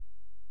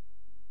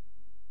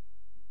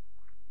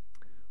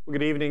Well,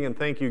 good evening, and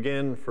thank you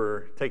again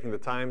for taking the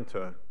time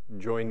to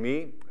join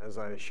me as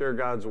I share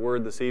God's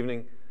Word this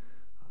evening.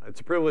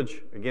 It's a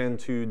privilege, again,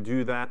 to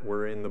do that.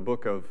 We're in the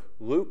book of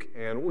Luke,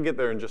 and we'll get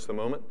there in just a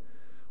moment.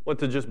 I want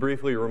to just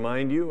briefly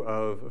remind you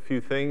of a few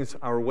things.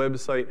 Our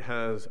website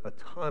has a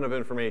ton of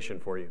information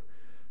for you.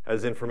 It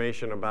has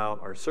information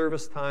about our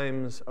service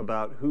times,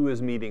 about who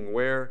is meeting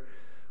where.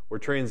 We're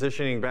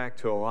transitioning back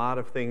to a lot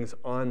of things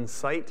on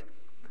site.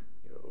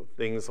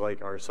 Things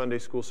like our Sunday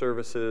school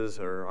services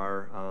or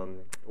our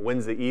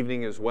Wednesday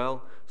evening as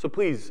well. So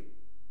please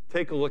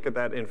take a look at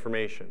that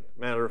information.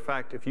 Matter of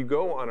fact, if you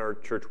go on our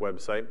church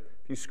website,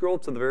 if you scroll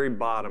to the very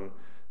bottom,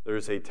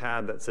 there's a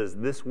tab that says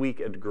This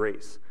Week at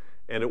Grace,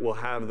 and it will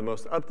have the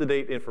most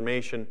up-to-date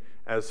information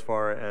as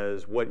far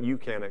as what you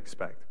can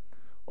expect.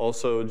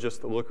 Also,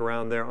 just to look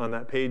around there on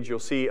that page, you'll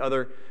see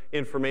other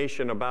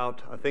information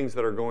about things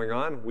that are going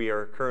on. We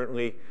are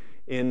currently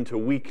into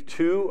week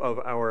 2 of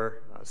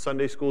our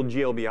Sunday school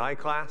GLBI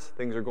class.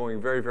 Things are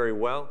going very, very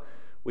well.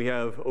 We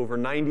have over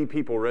 90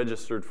 people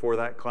registered for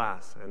that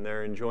class, and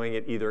they're enjoying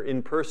it either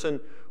in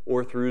person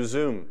or through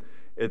Zoom.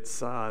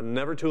 It's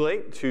never too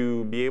late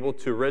to be able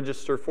to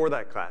register for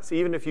that class.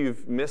 Even if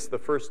you've missed the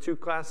first 2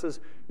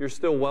 classes, you're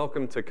still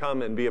welcome to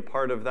come and be a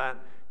part of that.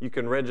 You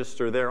can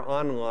register there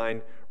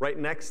online. Right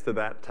next to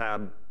that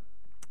tab,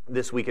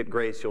 This Week at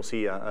Grace, you'll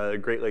see a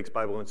Great Lakes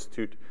Bible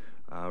Institute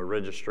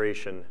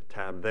registration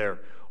tab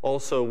there.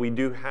 Also, we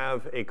do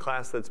have a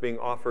class that's being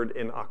offered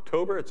in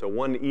October. It's a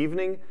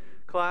one-evening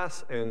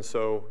class, and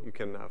so you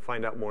can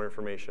find out more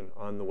information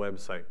on the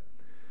website.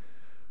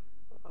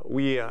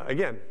 We,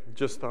 again,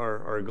 just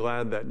are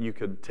glad that you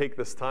could take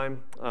this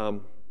time.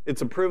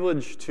 It's a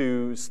privilege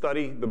to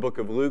study the book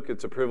of Luke.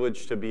 It's a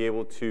privilege to be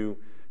able to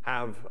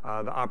have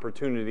the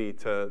opportunity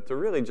to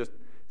really just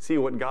see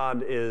what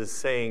God is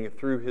saying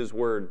through His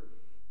Word.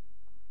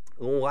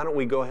 Well, why don't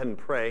we go ahead and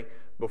pray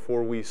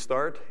before we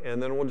start,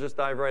 and then we'll just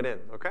dive right in,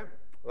 okay?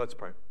 Let's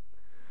pray.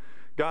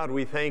 God,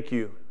 we thank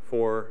you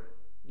for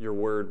your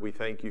word. We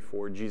thank you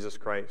for Jesus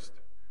Christ,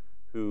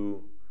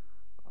 who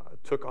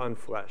took on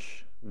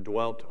flesh,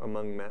 dwelt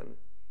among men.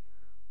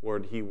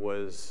 Lord, he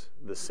was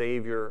the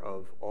Savior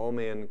of all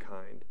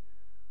mankind,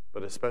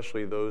 but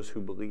especially those who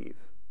believe.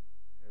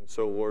 And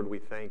so, Lord, we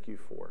thank you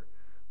for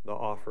the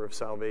offer of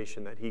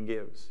salvation that he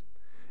gives.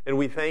 And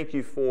we thank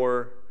you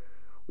for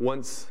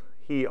once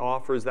he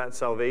offers that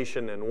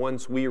salvation, and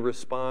once we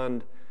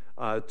respond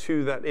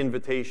to that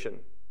invitation,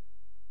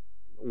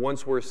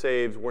 once we're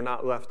saved, we're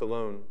not left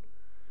alone.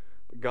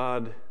 But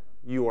God,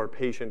 you are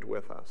patient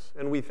with us.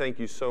 And we thank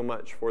you so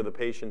much for the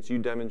patience you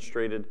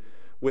demonstrated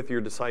with your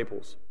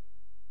disciples,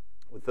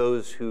 with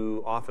those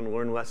who often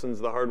learn lessons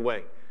the hard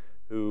way,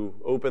 who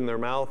opened their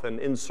mouth and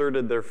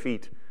inserted their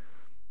feet.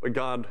 But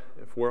God,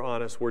 if we're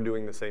honest, we're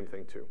doing the same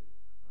thing too.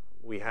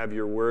 We have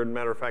your word.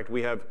 Matter of fact,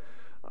 we have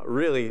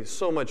really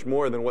so much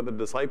more than what the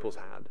disciples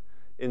had,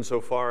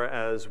 insofar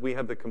as we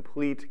have the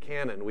complete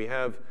canon. We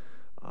have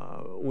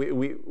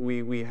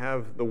we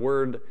have the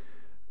word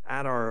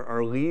at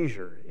our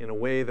leisure in a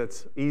way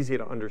that's easy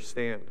to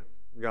understand.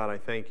 God, I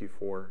thank you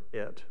for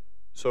it.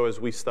 So as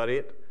we study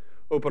it,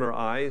 open our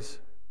eyes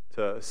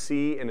to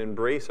see and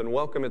embrace and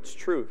welcome its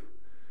truth.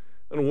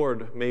 And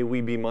Lord, may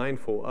we be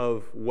mindful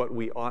of what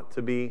we ought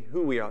to be,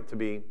 who we ought to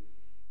be,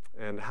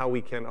 and how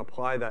we can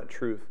apply that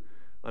truth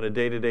on a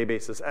day-to-day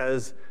basis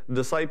as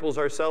disciples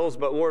ourselves,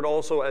 but Lord,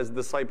 also as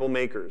disciple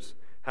makers,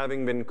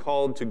 having been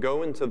called to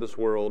go into this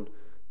world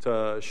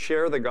to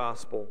share the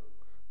gospel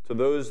to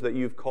those that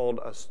you've called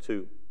us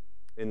to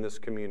in this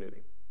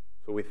community.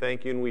 So we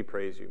thank you and we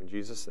praise you. In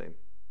Jesus' name,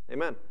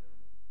 amen.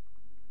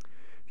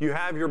 If you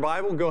have your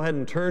Bible, go ahead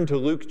and turn to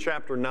Luke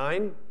chapter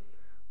 9.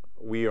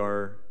 We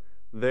are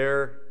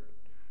there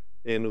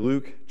in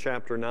Luke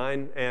chapter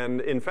 9. And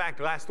in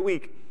fact, last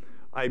week,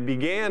 I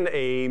began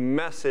a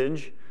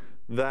message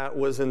that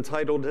was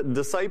entitled,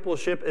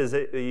 Discipleship is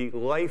a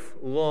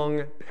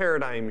Lifelong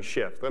Paradigm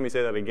Shift. Let me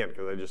say that again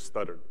because I just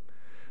stuttered.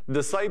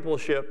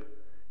 Discipleship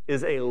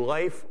is a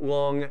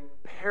lifelong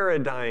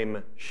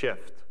paradigm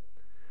shift.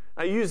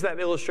 I use that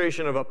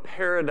illustration of a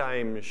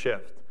paradigm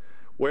shift,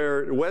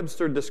 where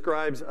Webster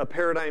describes a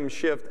paradigm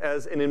shift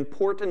as an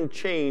important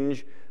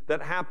change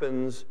that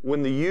happens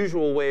when the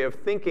usual way of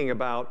thinking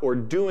about or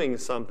doing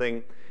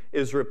something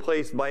is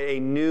replaced by a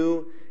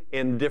new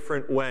and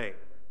different way.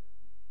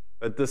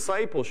 But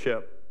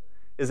discipleship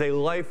is a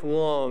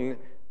lifelong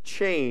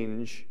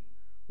change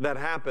that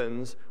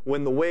happens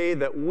when the way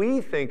that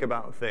we think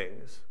about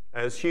things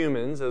as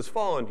humans, as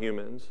fallen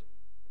humans,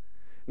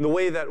 and the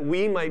way that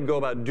we might go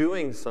about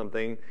doing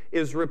something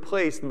is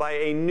replaced by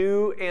a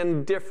new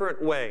and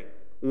different way,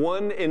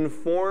 one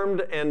informed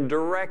and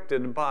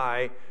directed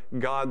by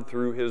God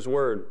through His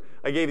Word.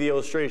 I gave the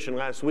illustration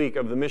last week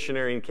of the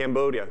missionary in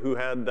Cambodia who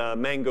had the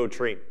mango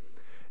tree.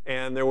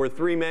 And there were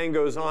 3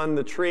 mangoes on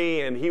the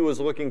tree, and he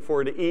was looking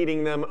forward to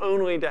eating them,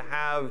 only to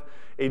have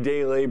a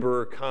day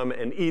laborer come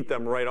and eat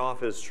them right off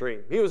his tree.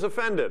 He was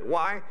offended.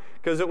 Why?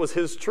 Because it was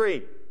his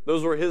tree.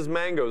 Those were his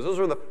mangoes. Those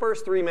were the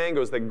first 3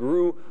 mangoes that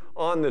grew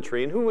on the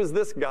tree. And who was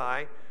this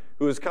guy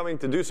who was coming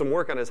to do some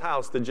work on his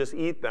house to just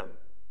eat them.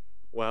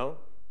 Well,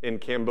 in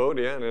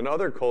Cambodia and in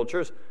other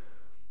cultures,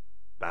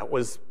 that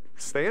was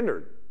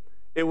standard.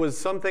 It was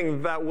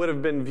something that would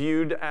have been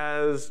viewed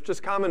as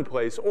just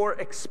commonplace or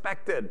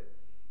expected.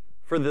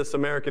 For this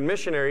American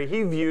missionary,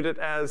 he viewed it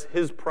as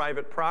his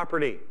private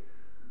property.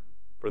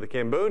 For the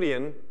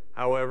Cambodian,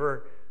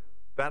 however,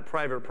 that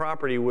private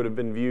property would have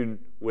been viewed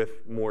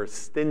with more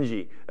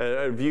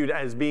viewed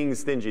as being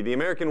stingy. The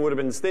American would have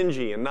been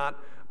stingy and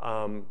not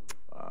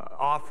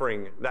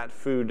offering that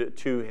food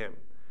to him.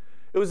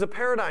 It was a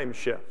paradigm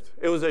shift.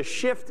 It was a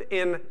shift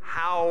in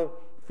how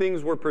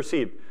things were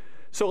perceived.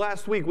 So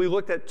last week we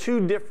looked at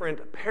two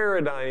different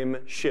paradigm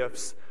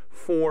shifts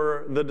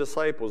for the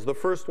disciples. The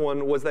first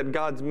one was that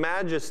God's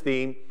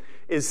majesty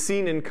is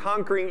seen in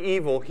conquering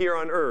evil here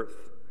on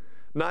earth,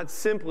 not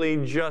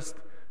simply just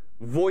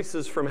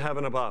voices from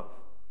heaven above.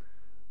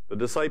 The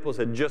disciples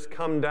had just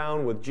come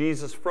down with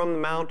Jesus from the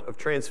Mount of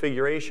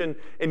Transfiguration,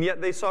 and yet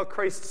they saw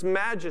Christ's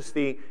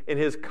majesty in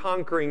his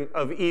conquering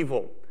of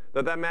evil.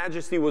 That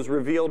majesty was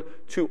revealed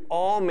to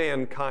all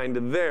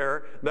mankind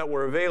there that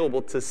were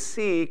available to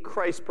see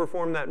Christ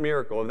perform that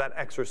miracle of that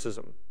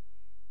exorcism.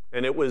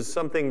 And it was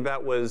something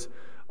that was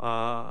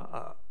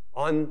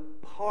on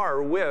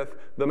par with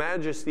the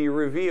majesty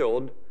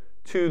revealed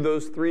to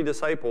those three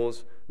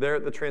disciples there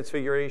at the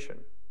Transfiguration.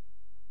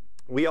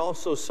 We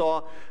also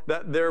saw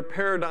that their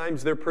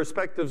paradigms, their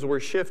perspectives were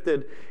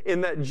shifted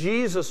in that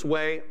Jesus'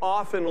 way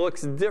often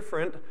looks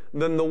different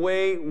than the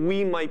way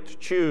we might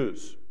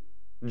choose.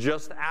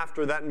 Just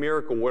after that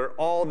miracle where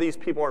all these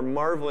people are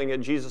marveling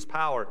at Jesus'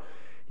 power,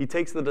 he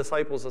takes the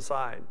disciples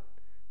aside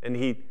and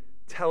he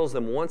tells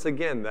them once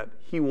again that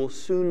he will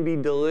soon be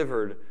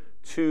delivered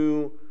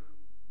to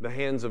the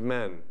hands of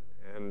men.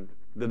 And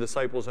the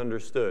disciples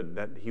understood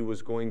that he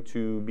was going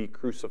to be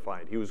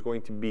crucified. He was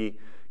going to be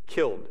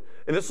killed.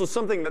 And this was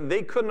something that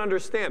they couldn't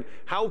understand.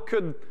 How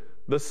could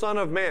the Son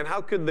of Man,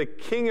 how could the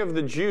King of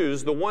the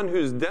Jews, the one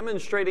who's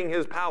demonstrating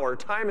his power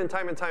time and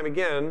time and time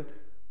again,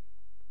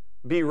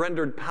 be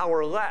rendered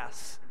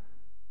powerless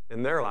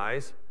in their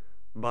eyes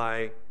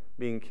by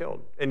being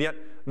killed? And yet,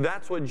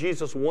 that's what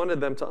Jesus wanted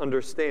them to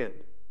understand.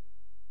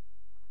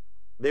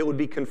 They would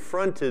be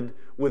confronted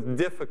with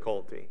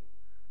difficulty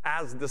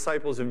as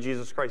disciples of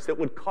Jesus Christ. It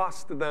would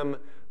cost them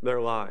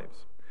their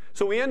lives.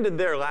 So we ended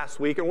there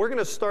last week, and we're going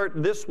to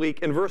start this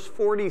week in verse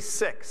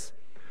 46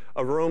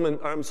 of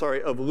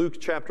Luke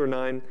chapter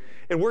 9,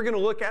 and we're going to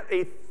look at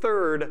a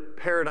third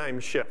paradigm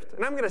shift.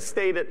 And I'm going to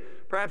state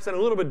it perhaps in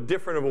a little bit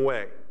different of a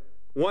way.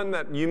 One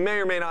that you may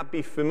or may not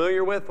be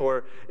familiar with,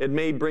 or it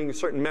may bring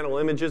certain mental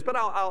images, but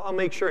I'll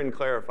make sure and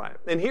clarify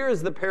it. And here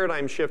is the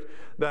paradigm shift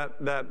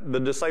that the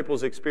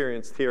disciples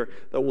experienced here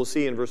that we'll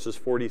see in verses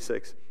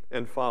 46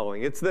 and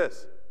following. It's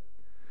this,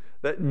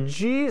 that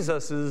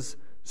Jesus'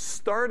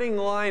 starting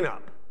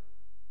lineup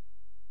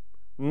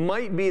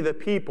might be the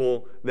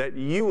people that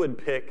you would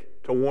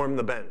pick to warm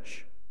the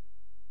bench.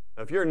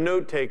 Now, if you're a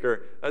note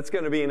taker, that's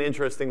going to be an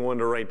interesting one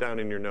to write down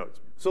in your notes.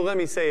 So let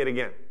me say it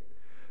again.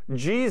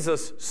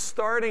 Jesus'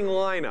 starting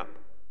lineup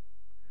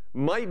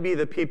might be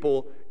the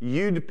people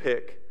you'd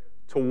pick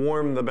to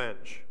warm the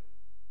bench.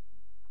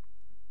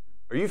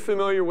 Are you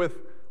familiar with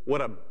what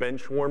a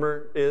bench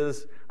warmer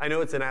is? I know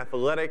it's an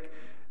athletic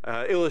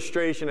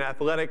illustration,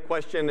 athletic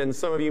question, and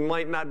some of you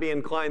might not be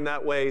inclined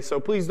that way, so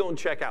please don't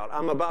check out.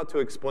 I'm about to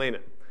explain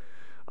it.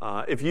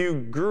 If you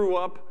grew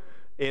up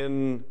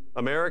in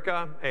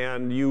America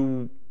and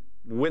you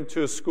went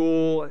to a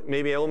school,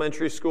 maybe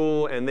elementary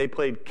school, and they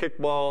played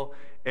kickball,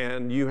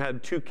 and you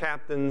had two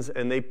captains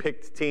and they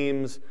picked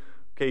teams,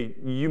 okay,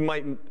 you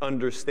might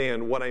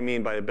understand what I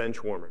mean by a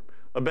bench warmer.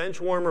 A bench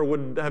warmer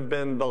would have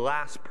been the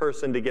last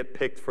person to get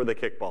picked for the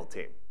kickball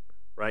team,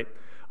 right?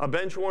 A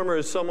bench warmer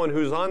is someone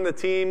who's on the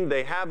team,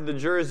 they have the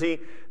jersey,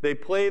 they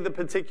play the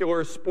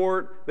particular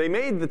sport, they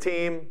made the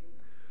team,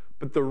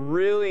 but they're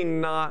really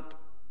not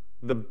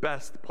the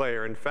best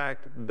player. In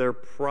fact, they're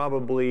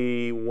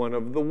probably one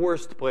of the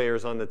worst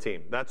players on the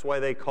team. That's why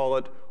they call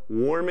it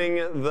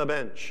warming the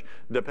bench.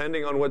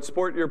 Depending on what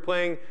sport you're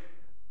playing,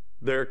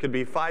 there could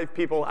be 5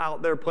 people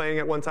out there playing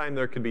at one time.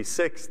 There could be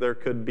 6. There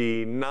could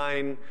be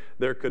 9.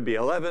 There could be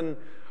 11.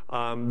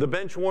 The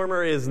bench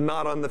warmer is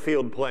not on the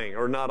field playing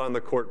or not on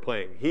the court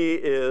playing. He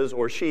is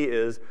or she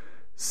is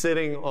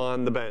sitting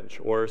on the bench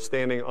or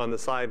standing on the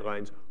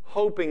sidelines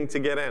hoping to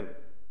get in.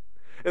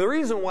 And the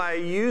reason why I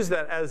use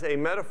that as a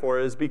metaphor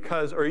is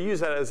because, or use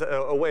that as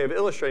a way of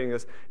illustrating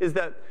this, is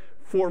that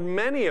for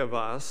many of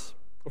us,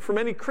 for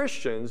many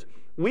Christians,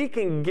 we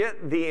can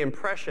get the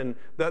impression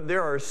that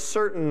there are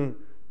certain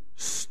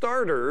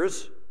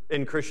starters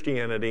in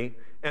Christianity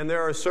and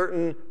there are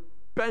certain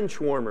bench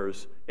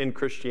warmers in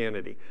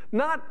Christianity.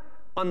 Not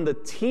on the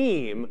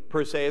team,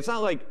 per se. It's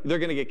not like they're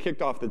going to get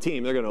kicked off the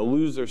team. They're going to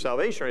lose their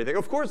salvation or anything.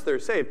 Of course they're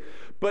saved.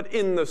 But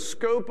in the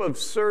scope of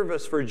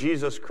service for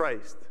Jesus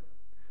Christ,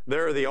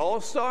 there are the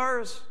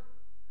all-stars,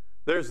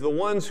 there's the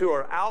ones who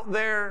are out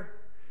there,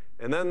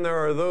 and then there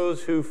are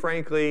those who,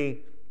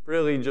 frankly,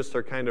 really just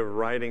are kind of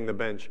riding the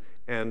bench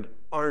and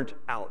aren't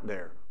out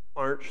there,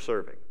 aren't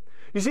serving.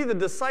 You see, the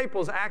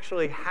disciples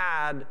actually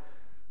had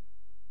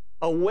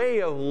a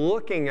way of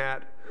looking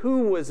at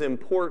who was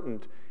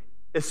important,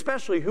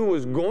 especially who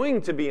was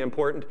going to be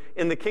important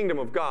in the kingdom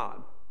of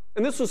God.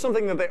 And this was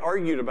something that they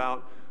argued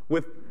about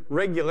with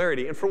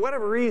regularity. And for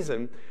whatever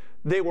reason,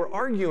 they were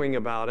arguing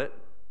about it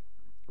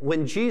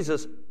when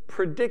Jesus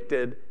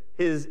predicted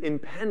his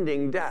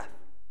impending death.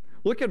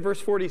 Look at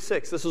verse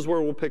 46. This is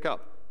where we'll pick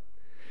up.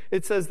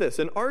 It says this,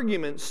 "An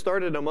argument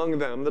started among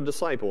them, the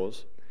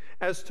disciples,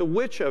 as to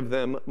which of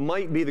them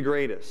might be the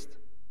greatest."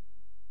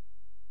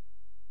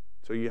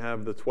 So you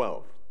have the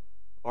 12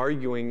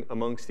 arguing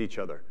amongst each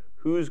other.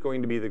 Who's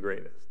going to be the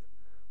greatest?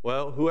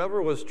 Well,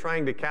 whoever was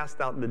trying to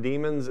cast out the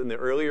demons in the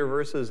earlier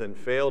verses and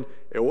failed,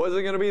 it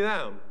wasn't going to be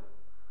them.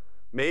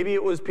 Maybe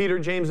it was Peter,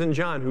 James, and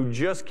John who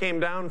just came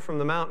down from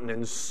the mountain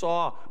and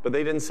saw, but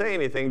they didn't say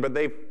anything, but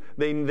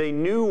they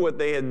knew what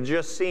they had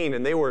just seen,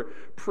 and they were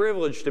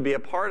privileged to be a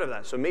part of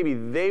that. So maybe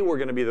they were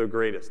going to be the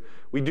greatest.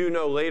 We do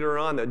know later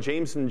on that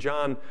James and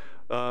John,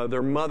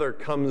 their mother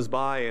comes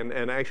by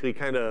and actually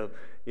kind of,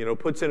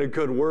 puts in a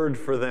good word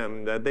for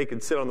them, that they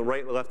could sit on the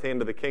right and left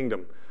hand of the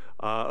kingdom,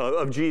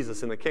 of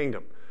Jesus in the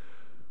kingdom.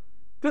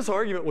 This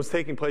argument was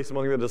taking place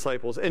among the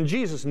disciples, and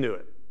Jesus knew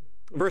it.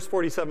 Verse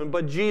 47,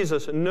 "But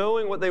Jesus,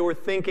 knowing what they were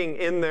thinking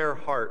in their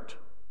heart,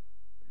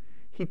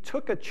 he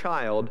took a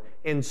child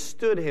and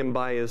stood him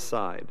by his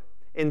side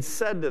and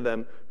said to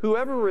them,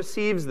 'Whoever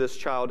receives this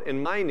child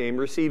in my name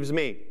receives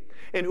me,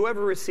 and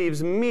whoever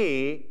receives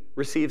me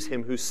receives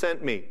him who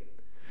sent me.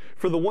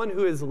 For the one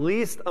who is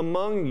least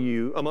among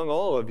you, among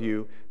all of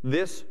you,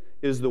 this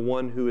is the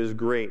one who is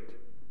great.'"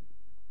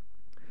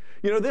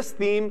 This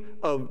theme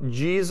of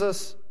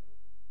Jesus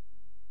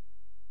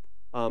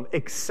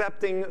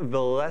accepting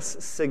the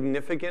less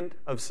significant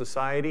of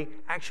society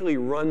actually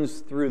runs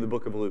through the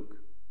book of Luke.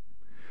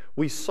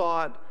 We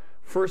saw it,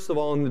 first of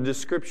all, in the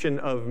description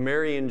of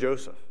Mary and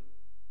Joseph,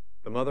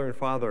 the mother and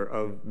father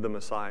of the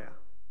Messiah,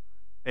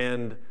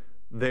 and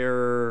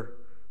their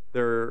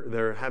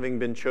having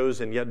been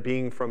chosen, yet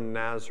being from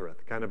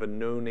Nazareth, kind of a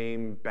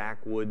no-name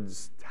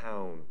backwoods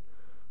town,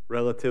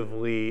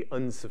 relatively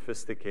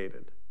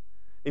unsophisticated.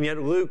 And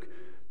yet Luke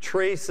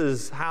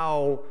traces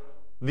how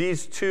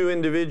these two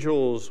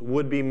individuals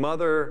would be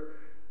mother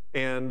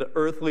and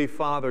earthly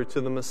father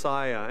to the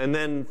Messiah. And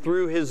then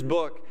through his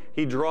book,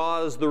 he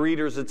draws the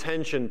reader's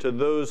attention to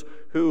those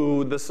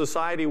who the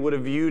society would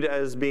have viewed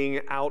as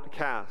being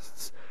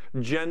outcasts,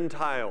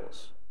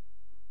 Gentiles.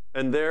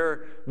 And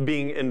they're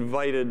being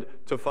invited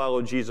to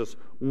follow Jesus.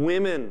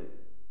 Women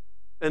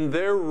and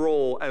their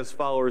role as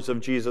followers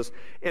of Jesus.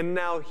 And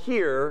now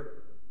here,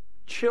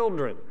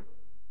 children.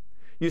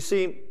 You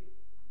see,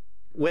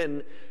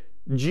 when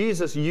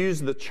Jesus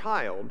used the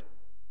child,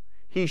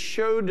 he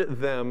showed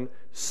them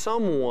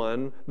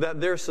someone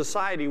that their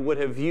society would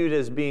have viewed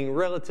as being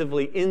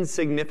relatively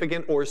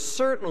insignificant or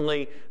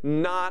certainly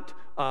not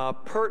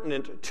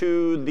pertinent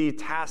to the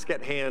task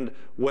at hand,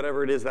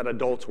 whatever it is that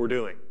adults were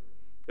doing.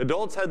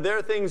 Adults had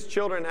their things,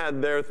 children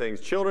had their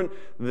things. Children,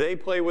 they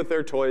play with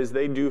their toys,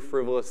 they do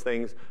frivolous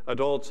things.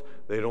 Adults,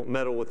 they don't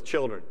meddle with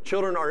children.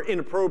 Children are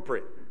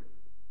inappropriate.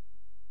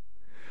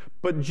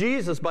 But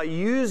Jesus, by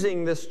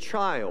using this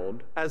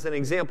child as an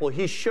example,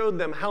 he showed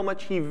them how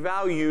much he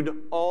valued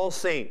all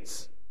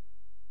saints.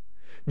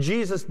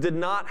 Jesus did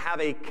not have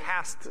a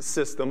caste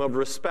system of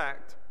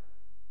respect,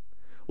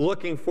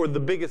 looking for the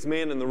biggest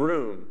man in the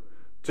room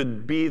to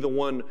be the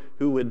one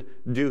who would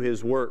do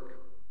his work.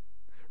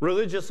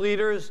 Religious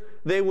leaders,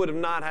 they would have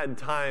not had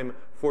time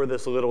for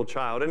this little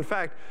child. In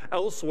fact,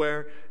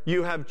 elsewhere,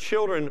 you have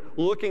children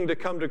looking to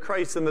come to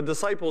Christ and the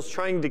disciples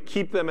trying to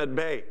keep them at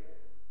bay.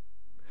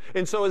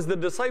 And so as the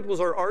disciples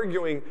are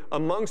arguing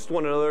amongst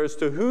one another as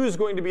to who's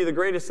going to be the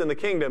greatest in the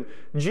kingdom,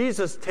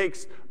 Jesus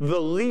takes the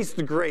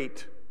least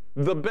great,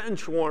 the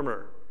bench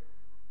warmer,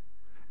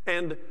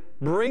 and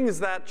brings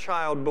that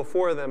child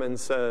before them and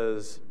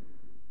says,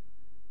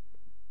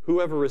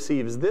 "Whoever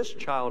receives this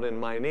child in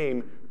my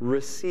name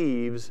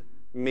receives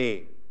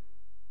me."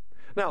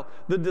 Now,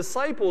 the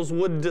disciples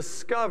would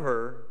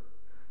discover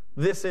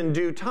this in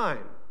due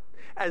time,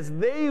 as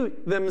they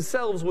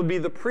themselves would be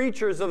the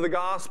preachers of the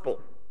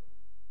gospel,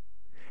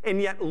 and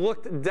yet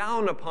looked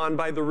down upon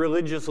by the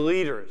religious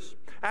leaders.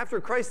 After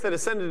Christ had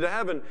ascended to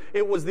heaven,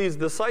 it was these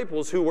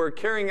disciples who were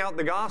carrying out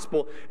the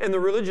gospel, and the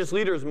religious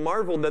leaders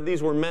marveled that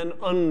these were men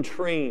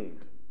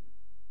untrained.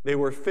 They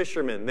were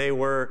fishermen, they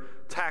were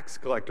tax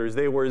collectors,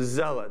 they were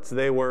zealots,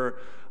 they were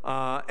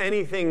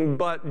anything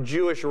but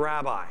Jewish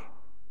rabbi.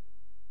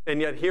 And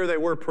yet here they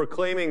were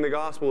proclaiming the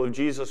gospel of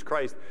Jesus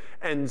Christ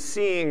and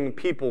seeing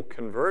people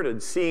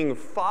converted, seeing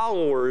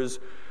followers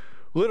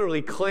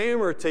literally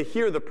clamor to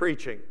hear the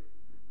preaching.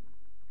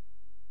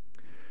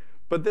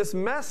 But this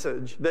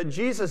message that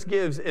Jesus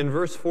gives in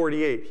verse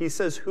 48, he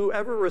says,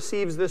 "Whoever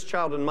receives this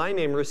child in my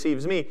name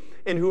receives me,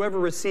 and whoever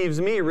receives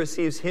me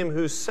receives him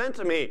who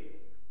sent me."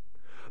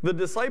 The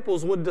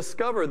disciples would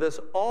discover this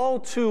all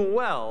too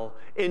well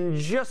in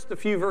just a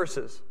few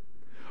verses.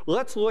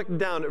 Let's look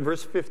down at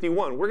verse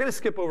 51. We're going to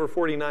skip over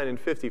 49 and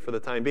 50 for the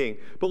time being,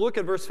 but look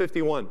at verse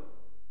 51.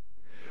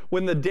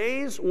 When the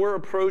days were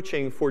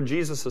approaching for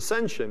Jesus'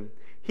 ascension,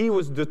 he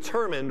was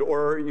determined,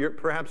 or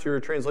perhaps your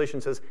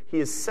translation says, he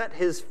has set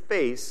his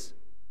face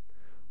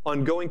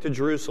on going to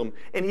Jerusalem.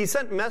 And he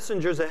sent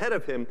messengers ahead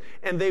of him,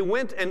 and they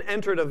went and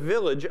entered a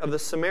village of the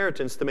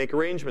Samaritans to make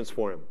arrangements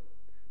for him.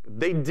 But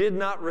they did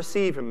not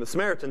receive him. The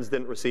Samaritans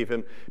didn't receive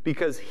him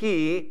because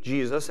he,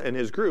 Jesus, and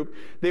his group,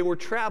 they were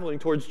traveling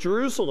towards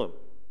Jerusalem.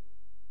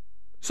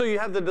 So you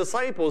have the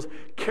disciples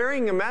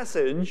carrying a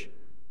message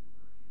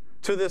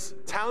to this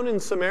town in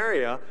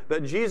Samaria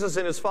that Jesus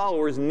and his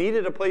followers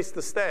needed a place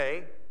to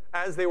stay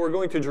as they were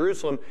going to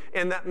Jerusalem,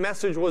 and that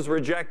message was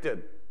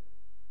rejected.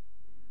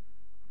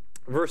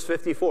 Verse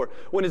 54,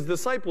 when his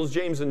disciples,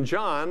 James and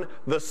John,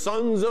 the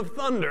sons of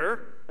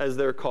thunder, as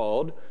they're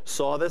called,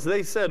 saw this,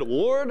 they said,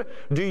 Lord,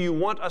 do you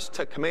want us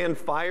to command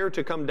fire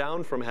to come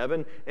down from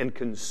heaven and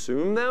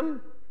consume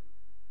them?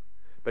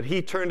 But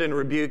he turned and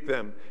rebuked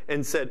them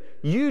and said,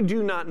 you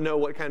do not know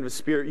what kind of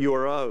spirit you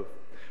are of.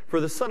 For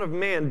the Son of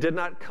Man did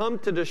not come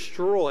to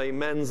destroy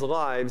men's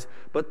lives,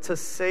 but to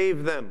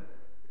save them.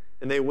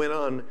 And they went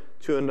on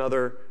to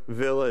another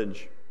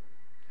village.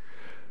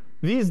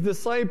 These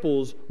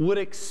disciples would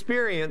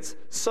experience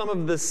some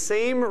of the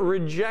same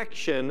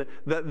rejection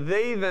that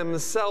they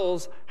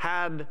themselves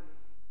had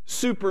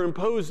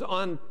superimposed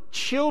on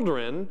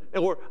children,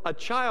 or a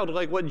child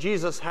like what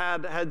Jesus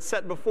had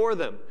set before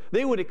them.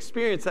 They would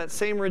experience that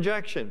same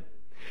rejection.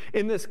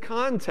 In this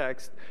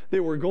context, they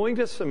were going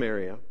to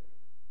Samaria.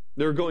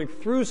 They were going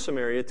through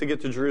Samaria to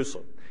get to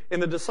Jerusalem.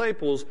 And the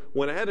disciples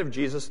went ahead of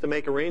Jesus to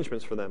make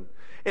arrangements for them.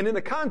 And in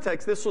the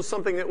context, this was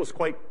something that was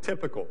quite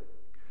typical.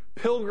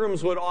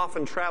 Pilgrims would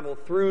often travel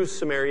through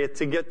Samaria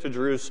to get to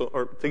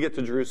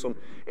Jerusalem,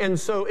 and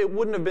so it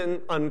wouldn't have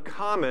been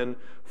uncommon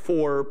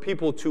for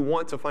people to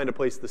want to find a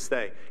place to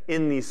stay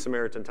in these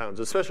Samaritan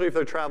towns, especially if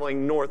they're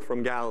traveling north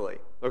from Galilee.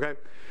 Okay?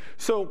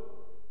 So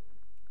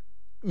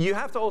you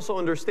have to also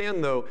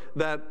understand, though,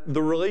 that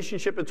the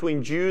relationship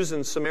between Jews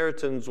and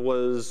Samaritans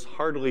was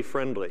hardly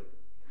friendly.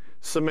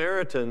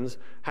 Samaritans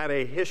had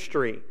a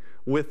history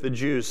with the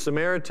Jews.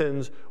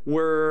 Samaritans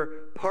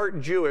were part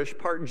Jewish,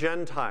 part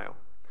Gentile.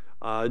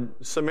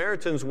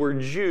 Samaritans were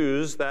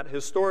Jews that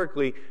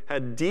historically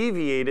had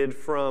deviated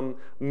from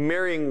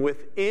marrying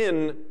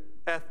within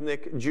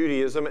ethnic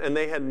Judaism, and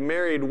they had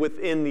married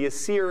within the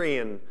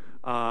Assyrian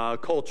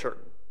culture.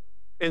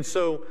 And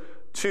so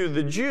to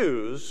the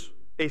Jews,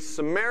 a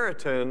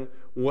Samaritan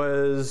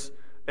was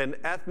an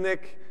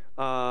ethnic,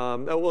 they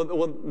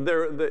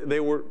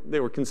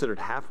were considered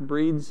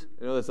half-breeds.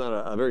 I know that's not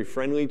a very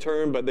friendly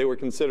term, but they were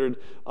considered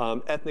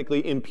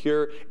ethnically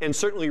impure and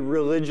certainly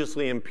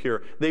religiously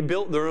impure. They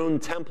built their own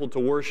temple to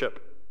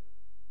worship.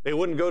 They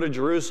wouldn't go to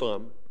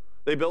Jerusalem.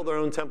 They built their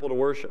own temple to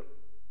worship.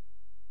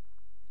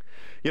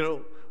 You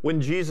know, when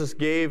Jesus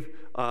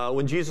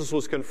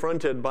was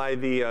confronted by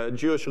the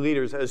Jewish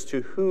leaders as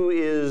to who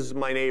is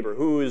my neighbor,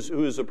 who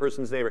is a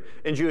person's neighbor,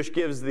 and Jesus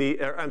gives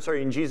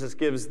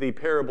the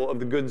parable of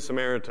the Good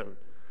Samaritan.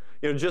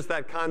 You know, just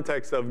that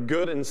context of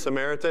good and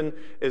Samaritan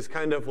is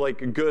kind of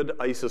like a good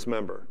ISIS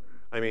member.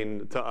 I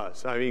mean, to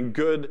us. I mean,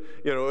 good,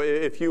 you know,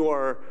 if you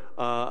are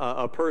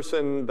a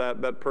person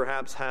that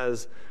perhaps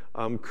has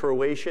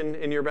Croatian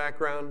in your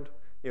background,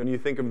 you know, when you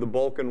think of the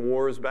Balkan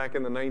Wars back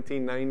in the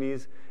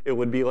 1990s, it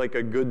would be like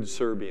a good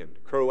Serbian.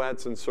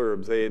 Croats and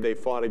Serbs, they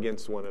fought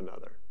against one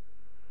another.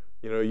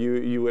 You know,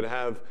 you would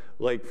have,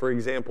 like, for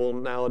example,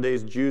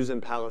 nowadays, Jews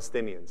and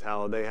Palestinians,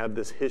 how they have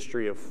this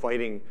history of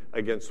fighting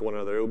against one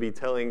another. It would be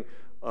telling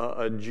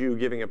a Jew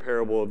giving a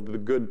parable of the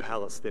good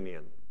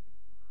Palestinian.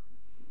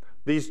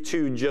 These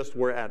two just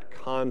were at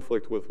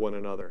conflict with one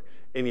another.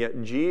 And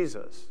yet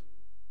Jesus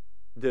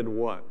did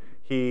what?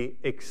 He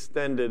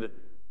extended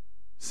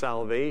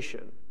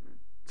salvation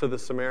to the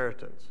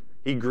Samaritans.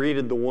 He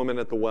greeted the woman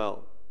at the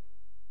well.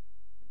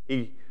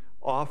 He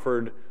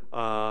offered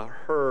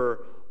her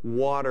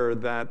water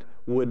that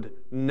would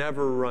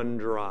never run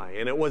dry.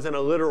 And it wasn't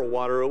a literal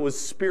water, it was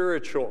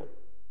spiritual.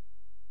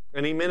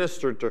 And he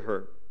ministered to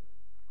her.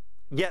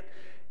 Yet,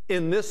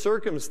 in this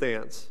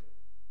circumstance,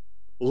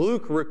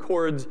 Luke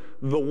records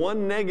the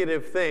one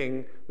negative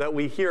thing that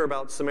we hear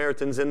about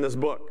Samaritans in this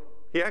book.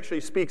 He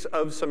actually speaks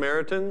of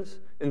Samaritans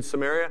in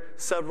Samaria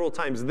several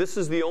times. This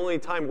is the only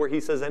time where he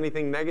says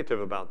anything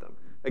negative about them.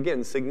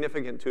 Again,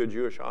 significant to a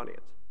Jewish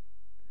audience.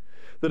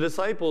 The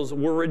disciples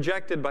were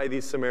rejected by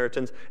these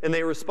Samaritans, and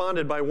they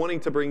responded by wanting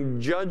to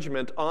bring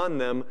judgment on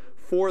them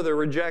for their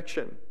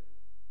rejection.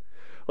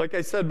 Like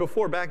I said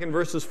before, back in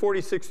verses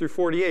 46 through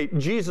 48,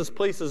 Jesus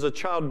places a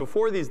child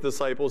before these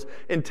disciples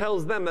and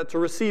tells them that to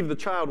receive the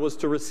child was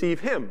to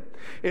receive him,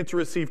 and to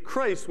receive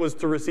Christ was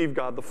to receive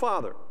God the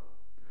Father.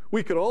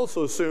 We could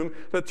also assume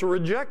that to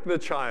reject the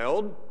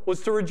child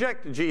was to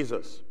reject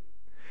Jesus.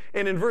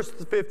 And in verse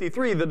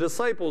 53, the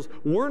disciples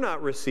were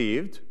not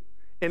received,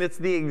 and it's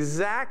the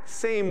exact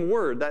same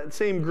word, that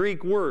same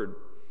Greek word.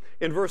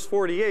 In verse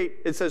 48,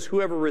 it says,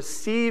 whoever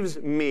receives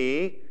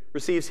me,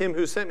 receives him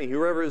who sent me.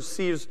 Whoever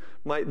receives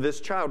this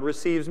child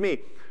receives me.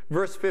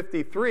 Verse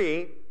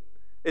 53,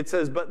 it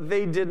says, but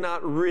they did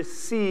not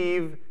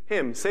receive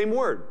him. Same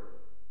word.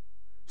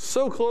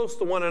 so close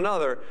to one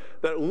another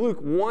that Luke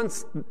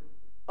wants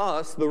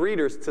us, the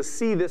readers, to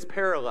see this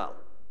parallel.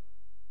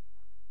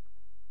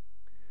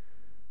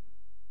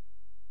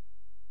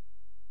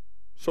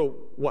 So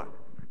what?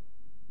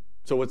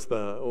 So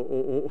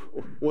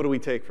what do we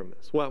take from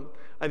this? Well,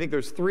 I think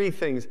there's three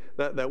things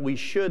that we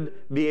should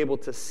be able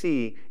to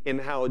see in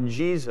how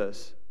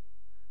Jesus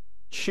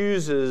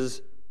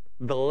chooses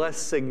the less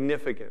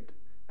significant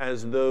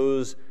as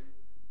those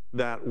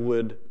that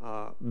would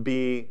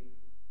be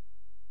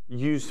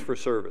used for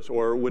service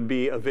or would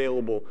be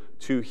available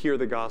to hear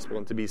the gospel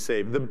and to be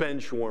saved. The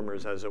bench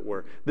warmers, as it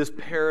were. This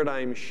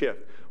paradigm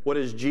shift. What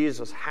does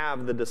Jesus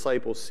have the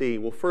disciples see?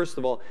 Well, first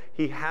of all,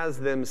 he has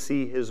them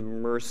see his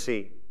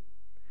mercy.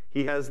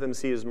 He has them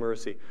see his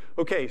mercy.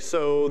 Okay,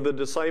 so the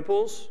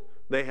disciples,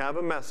 they have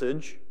a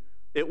message.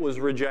 It was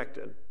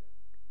rejected.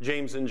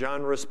 James and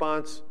John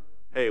response,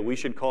 hey, we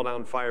should call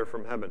down fire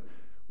from heaven.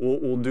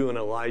 We'll do an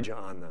Elijah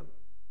on them.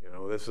 You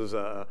know, this is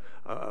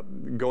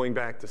going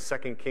back to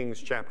 2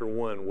 Kings chapter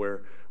 1,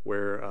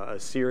 where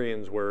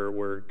Assyrians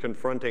were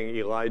confronting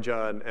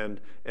Elijah,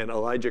 and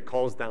Elijah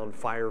calls down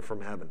fire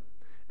from heaven.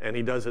 And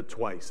he does it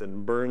twice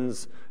and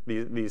burns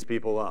these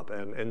people up.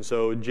 And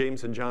so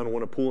James and John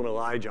want to pull an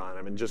Elijah on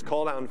him and just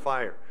call down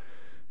fire.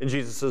 And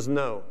Jesus says,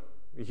 no,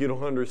 you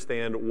don't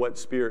understand what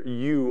spirit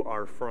you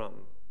are from.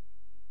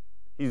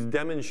 He's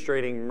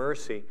demonstrating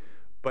mercy,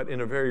 but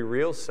in a very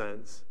real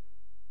sense,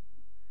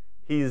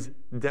 he's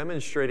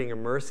demonstrating a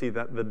mercy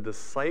that the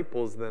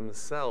disciples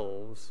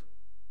themselves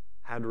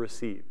had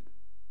received.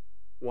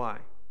 Why?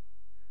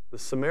 The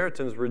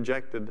Samaritans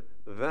rejected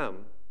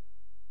them,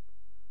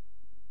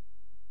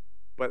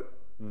 but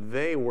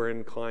they were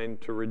inclined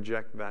to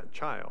reject that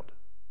child.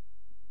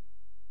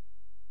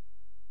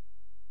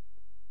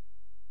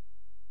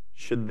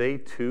 Should they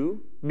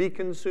too be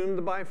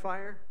consumed by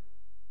fire?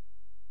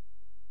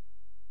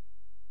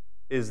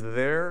 Is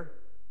there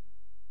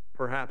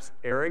perhaps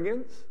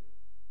arrogance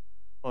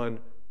on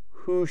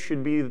who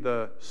should be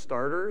the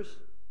starters,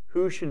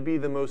 who should be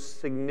the most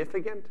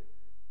significant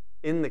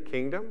in the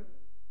kingdom?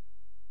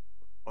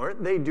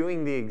 Aren't they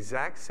doing the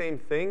exact same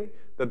thing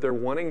that they're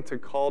wanting to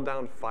call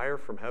down fire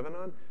from heaven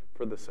on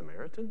for the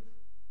Samaritans?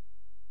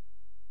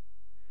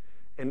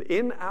 And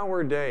in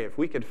our day, if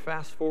we could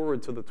fast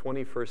forward to the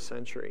 21st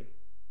century,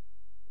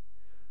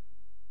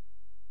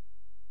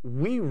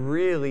 we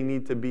really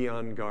need to be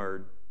on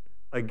guard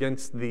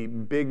against the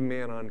big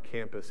man on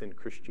campus in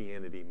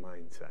Christianity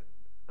mindset.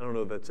 I don't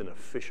know if that's an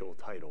official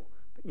title,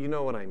 but you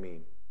know what I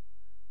mean.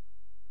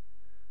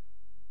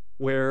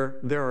 Where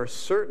there are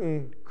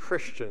certain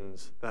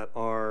Christians that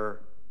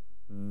are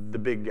the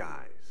big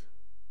guys,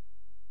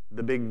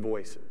 the big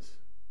voices.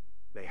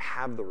 They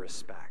have the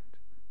respect.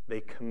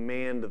 They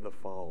command the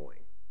following.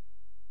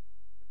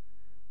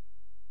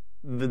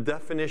 The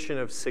definition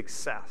of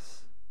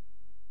success,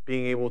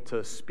 being able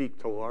to speak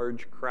to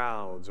large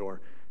crowds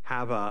or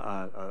have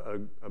a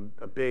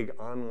big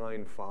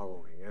online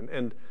following.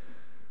 And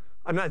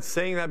I'm not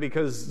saying that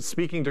because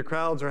speaking to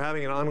crowds or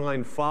having an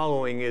online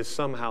following is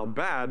somehow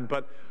bad,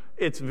 but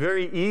it's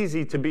very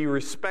easy to be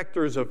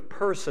respecters of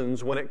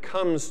persons when it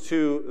comes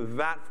to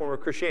that form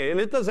of Christianity. And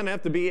it doesn't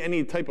have to be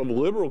any type of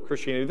liberal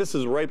Christianity. This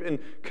is ripe in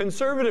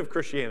conservative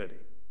Christianity.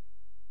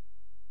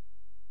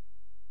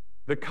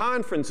 The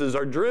conferences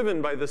are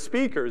driven by the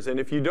speakers, and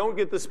if you don't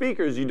get the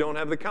speakers, you don't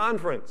have the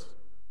conference.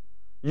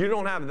 You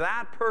don't have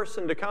that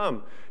person to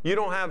come. You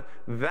don't have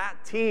that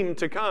team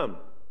to come.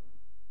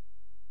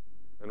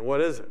 And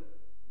what is it?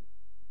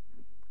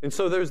 And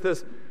so there's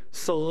this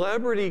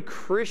celebrity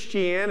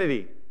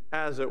Christianity,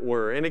 as it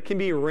were, and it can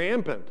be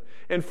rampant.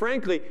 And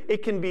frankly,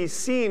 it can be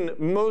seen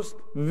most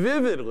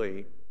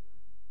vividly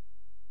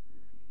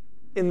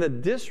in the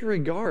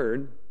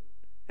disregard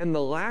and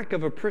the lack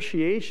of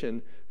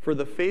appreciation for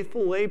the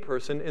faithful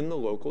layperson in the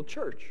local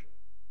church.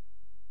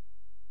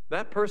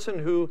 That person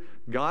who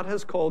God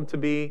has called to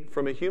be,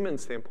 from a human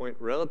standpoint,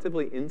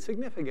 relatively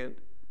insignificant,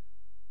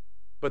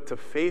 but to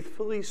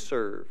faithfully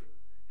serve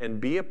and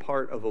be a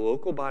part of a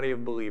local body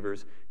of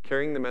believers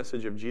carrying the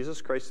message of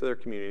Jesus Christ to their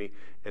community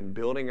and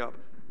building up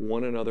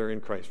one another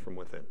in Christ from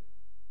within.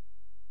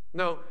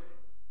 No,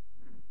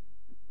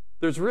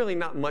 there's really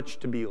not much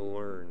to be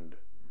learned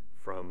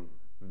from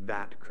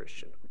that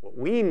Christian. What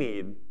we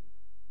need, and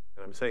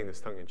I'm saying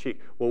this tongue-in-cheek,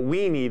 what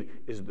we need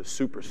is the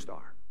superstar.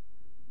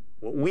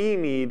 What we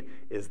need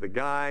is the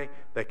guy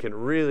that can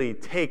really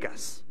take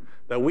us,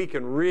 that we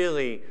can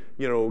really,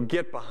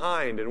 get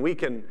behind and we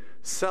can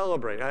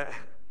celebrate.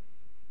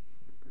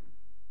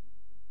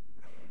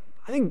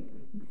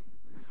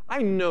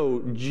 I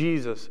know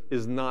Jesus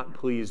is not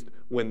pleased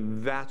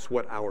when that's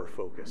what our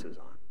focus is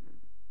on.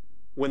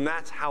 When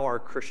that's how our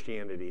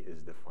Christianity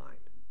is defined.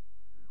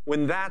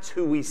 When that's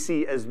who we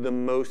see as the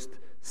most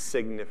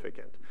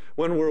significant.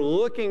 When we're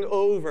looking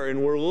over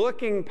and we're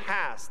looking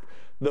past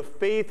the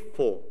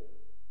faithful,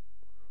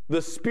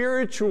 the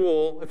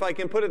spiritual, if I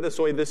can put it this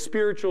way, the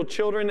spiritual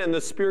children and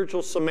the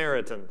spiritual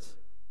Samaritans.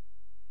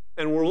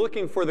 And we're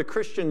looking for the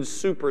Christian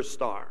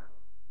superstar.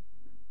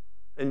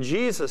 And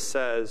Jesus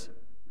says,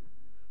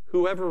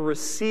 whoever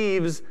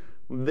receives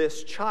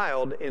this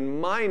child in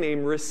my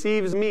name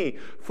receives me.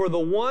 For the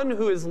one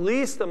who is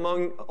least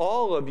among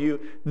all of you,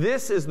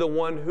 this is the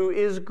one who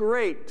is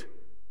great.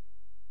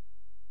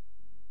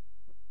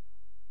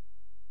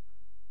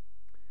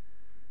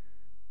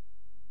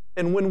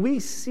 And when we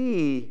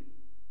see,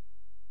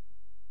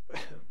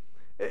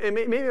 and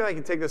maybe I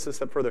can take this a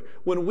step further,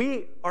 when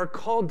we are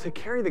called to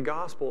carry the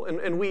gospel,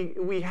 and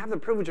we have the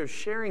privilege of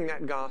sharing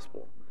that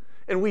gospel,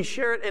 and we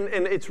share it,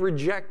 and it's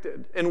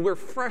rejected, and we're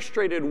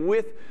frustrated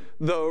with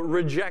the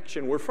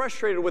rejection. We're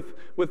frustrated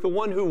with the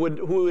one who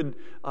would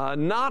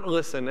not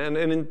listen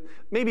and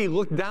maybe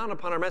look down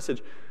upon our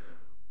message.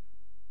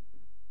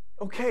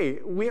 Okay,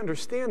 we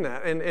understand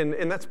that,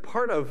 and that's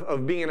part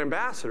of being an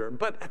ambassador.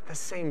 But at the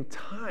same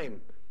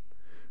time,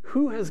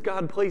 who has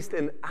God placed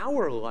in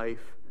our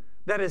life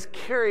that has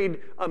carried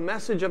a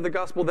message of the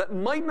gospel that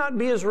might not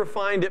be as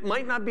refined, it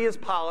might not be as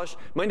polished,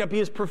 might not be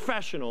as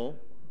professional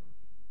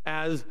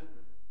as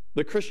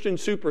the Christian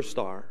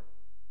superstar?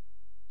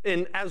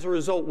 And as a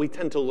result, we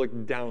tend to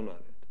look down on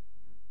it.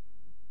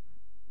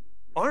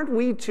 Aren't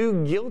we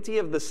too guilty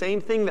of the same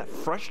thing that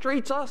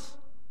frustrates us?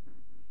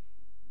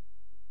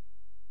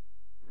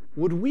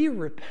 Would we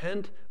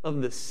repent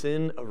of the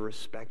sin of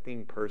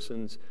respecting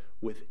persons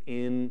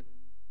within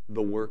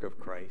the work of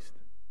Christ?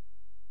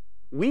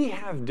 We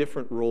have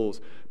different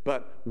roles,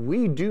 but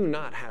we do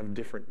not have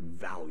different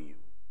value.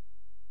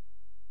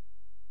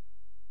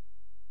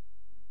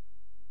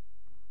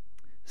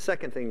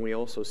 Second thing we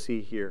also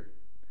see here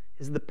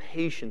is the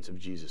patience of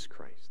Jesus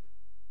Christ.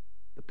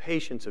 The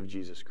patience of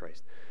Jesus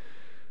Christ.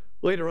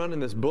 Later on in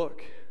this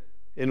book,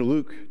 in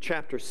Luke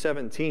chapter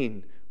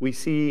 17, we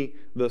see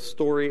the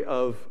story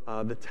of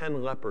the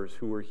 10 lepers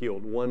who were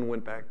healed. One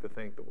went back to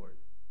thank the Lord.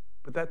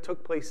 But that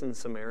took place in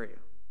Samaria.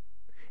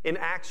 In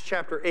Acts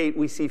chapter 8,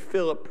 we see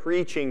Philip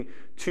preaching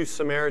to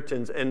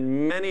Samaritans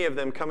and many of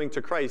them coming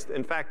to Christ.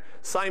 In fact,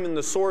 Simon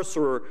the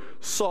sorcerer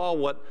saw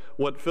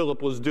what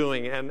Philip was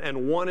doing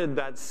and wanted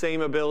that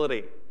same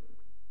ability.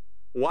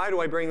 Why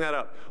do I bring that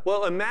up?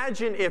 Well,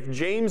 imagine if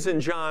James and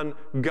John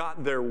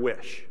got their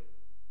wish.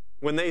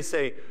 When they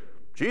say,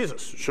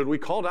 Jesus, should we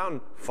call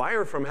down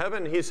fire from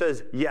heaven? He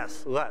says,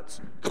 yes,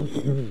 let's.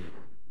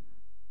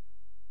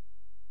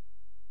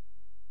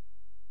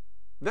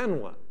 Then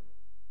what?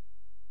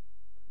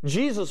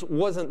 Jesus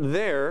wasn't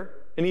there,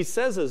 and he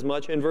says as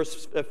much in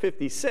verse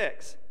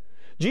 56.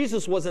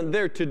 Jesus wasn't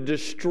there to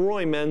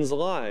destroy men's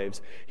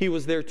lives. He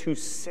was there to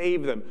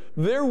save them.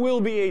 There will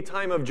be a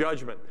time of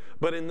judgment.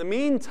 But in the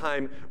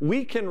meantime,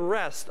 we can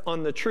rest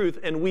on the truth,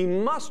 and we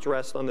must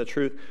rest on the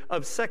truth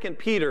of 2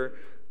 Peter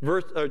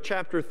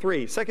chapter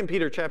 3. 2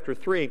 Peter chapter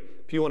 3,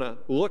 if you want to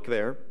look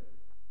there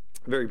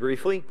very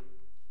briefly.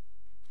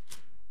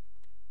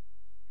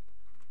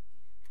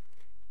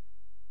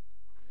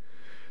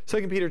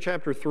 2 Peter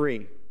chapter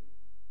 3,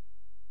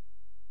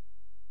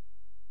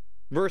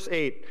 verse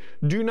 8.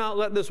 Do not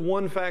let this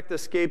one fact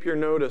escape your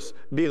notice,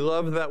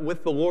 beloved, that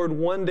with the Lord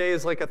 1 day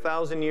is like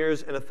 1,000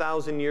 years, and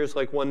 1,000 years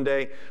like 1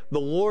 day. The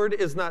Lord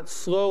is not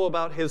slow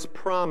about his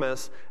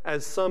promise,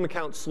 as some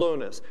count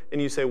slowness.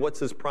 And you say, what's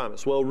his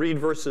promise? Well, read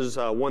verses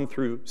 1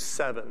 through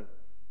 7,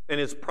 and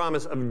his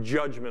promise of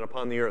judgment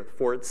upon the earth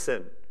for its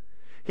sin.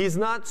 He's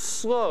not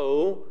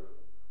slow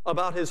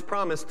about his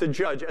promise to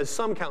judge, as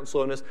some count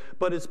slowness,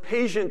 but is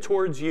patient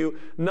towards you,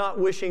 not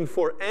wishing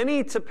for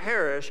any to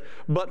perish,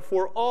 but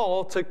for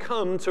all to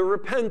come to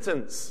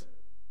repentance.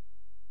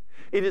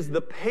 It is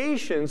the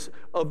patience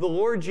of the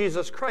Lord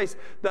Jesus Christ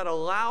that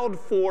allowed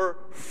for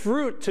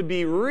fruit to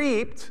be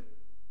reaped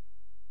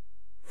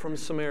from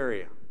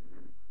Samaria.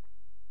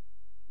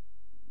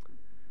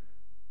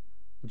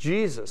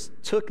 Jesus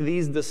took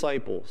these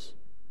disciples,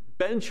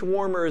 bench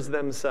warmers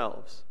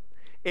themselves,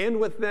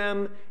 and with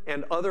them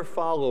and other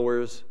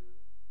followers,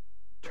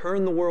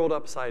 turn the world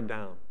upside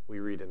down, we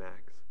read in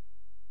Acts.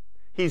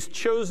 He's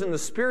chosen the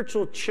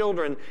spiritual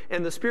children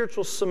and the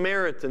spiritual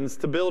Samaritans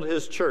to build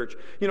his church.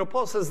 You know,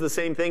 Paul says the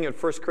same thing in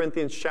 1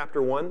 Corinthians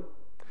chapter 1.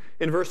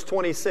 In verse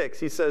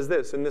 26, he says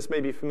this, and this may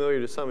be familiar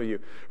to some of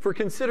you. For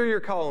consider your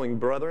calling,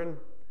 brethren,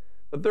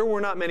 that there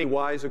were not many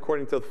wise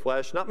according to the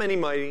flesh, not many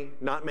mighty,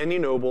 not many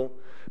noble,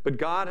 but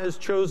God has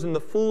chosen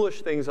the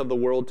foolish things of the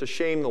world to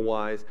shame the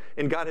wise,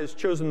 and God has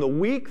chosen the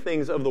weak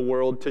things of the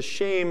world to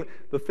shame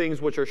the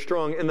things which are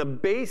strong, and the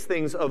base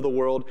things of the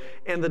world,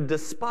 and the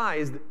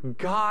despised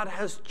God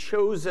has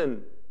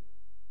chosen.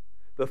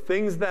 The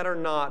things that are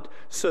not,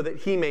 so that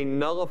he may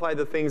nullify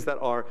the things that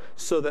are,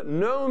 so that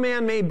no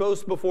man may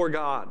boast before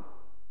God.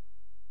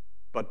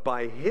 But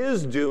by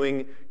his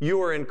doing,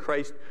 you are in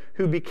Christ,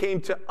 who became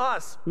to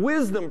us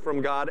wisdom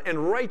from God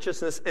and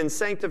righteousness and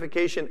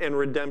sanctification and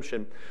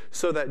redemption,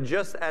 so that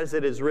just as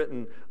it is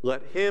written,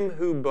 let him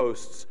who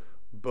boasts,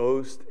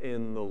 boast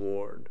in the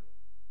Lord.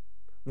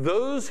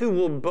 Those who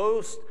will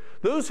boast,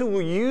 those who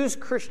will use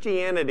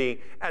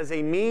Christianity as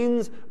a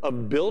means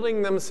of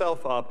building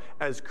themselves up,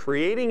 as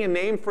creating a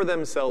name for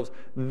themselves,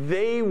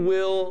 they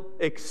will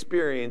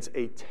experience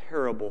a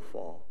terrible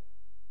fall.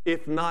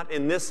 If not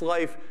in this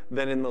life,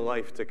 then in the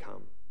life to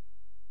come.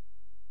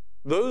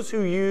 Those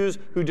who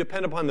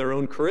depend upon their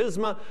own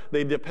charisma,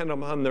 they depend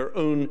upon their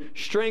own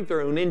strength,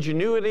 their own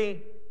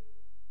ingenuity,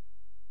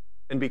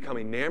 and become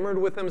enamored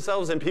with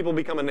themselves, and people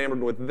become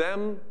enamored with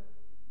them,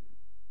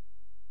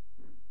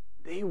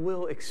 they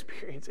will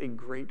experience a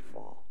great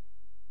fall.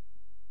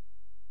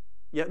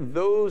 Yet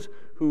those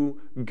who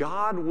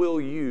God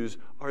will use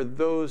are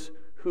those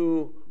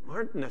who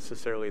aren't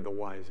necessarily the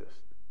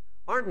wisest,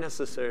 aren't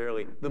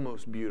necessarily the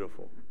most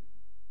beautiful.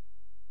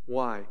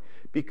 Why?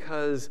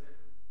 Because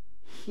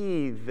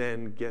He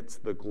then gets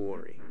the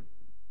glory.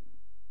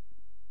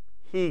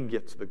 He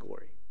gets the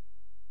glory.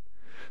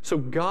 So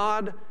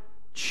God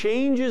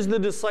changes the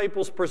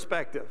disciples'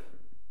 perspective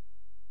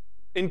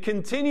and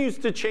continues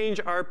to change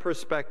our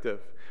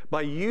perspective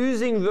by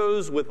using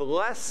those with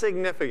less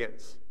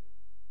significance.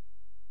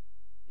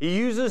 He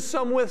uses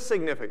some with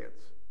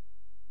significance.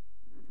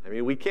 I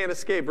mean, we can't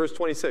escape verse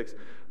 26.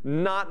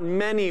 Not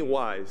many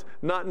wise,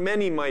 not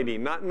many mighty,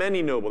 not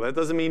many noble. That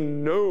doesn't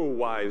mean no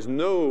wise,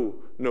 no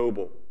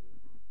noble,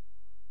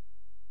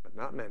 but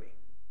not many.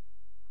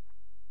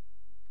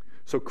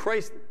 So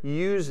Christ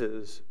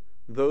uses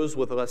those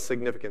with less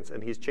significance,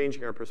 and He's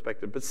changing our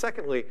perspective. But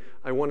secondly,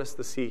 I want us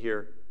to see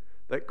here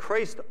that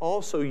Christ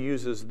also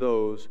uses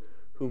those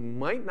who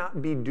might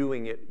not be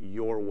doing it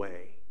your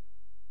way.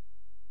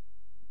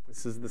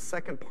 This is the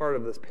second part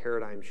of this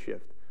paradigm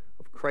shift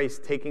of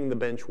Christ taking the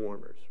bench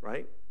warmers,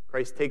 right?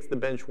 Christ takes the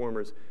bench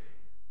warmers,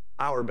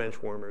 our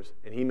bench warmers,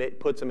 and He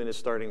puts them in His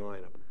starting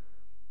lineup.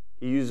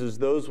 He uses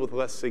those with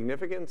less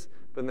significance,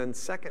 but then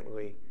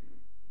secondly,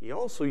 He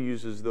also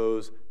uses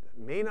those that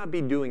may not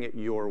be doing it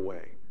your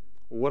way.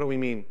 What do we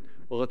mean?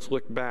 Well, let's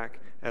look back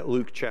at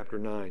Luke chapter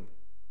 9.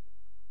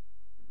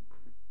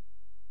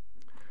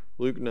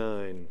 Luke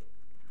 9,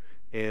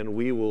 and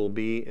we will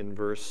be in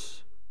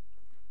verse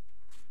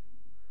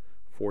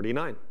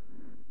 49.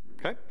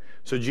 Okay?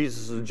 So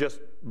Jesus has just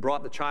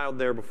brought the child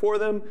there before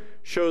them,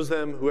 shows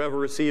them, whoever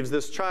receives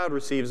this child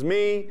receives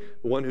me.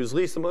 The one who's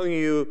least among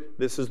you,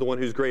 this is the one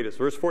who's greatest.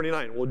 Verse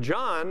 49. Well,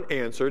 John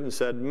answered and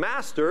said,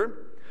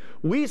 Master,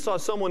 we saw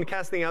someone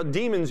casting out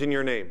demons in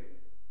your name,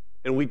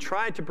 and we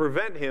tried to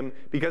prevent him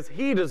because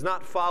he does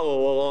not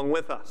follow along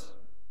with us.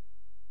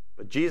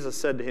 But Jesus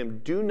said to him,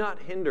 Do not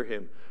hinder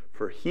him,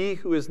 for he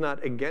who is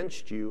not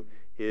against you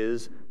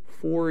is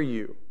for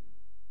you.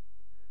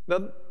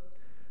 Now,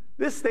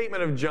 this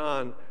statement of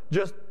John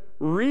just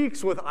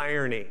reeks with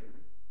irony,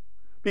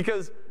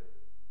 because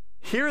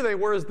here they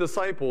were as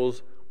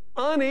disciples,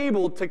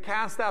 unable to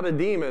cast out a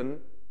demon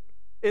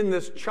in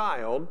this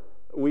child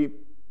we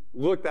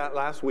looked at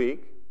last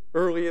week,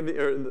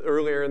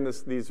 earlier in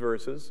these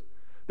verses.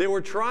 They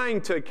were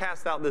trying to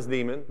cast out this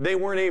demon. They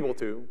weren't able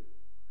to.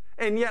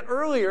 And yet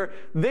earlier,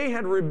 they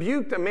had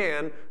rebuked a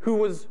man who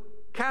was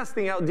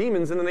casting out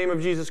demons in the name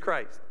of Jesus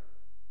Christ.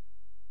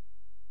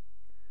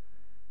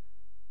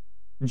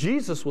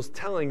 Jesus was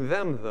telling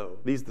them, though,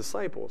 these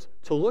disciples,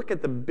 to look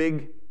at the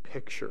big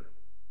picture.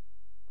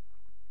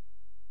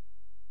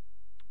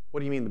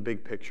 What do you mean the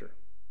big picture?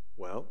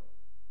 Well,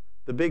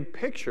 the big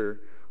picture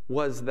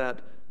was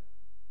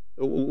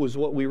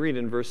what we read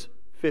in verse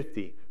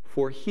 50.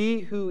 For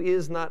he who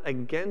is not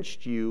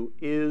against you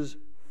is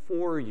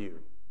for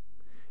you.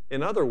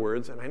 In other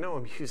words, and I know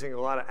I'm using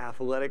a lot of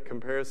athletic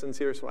comparisons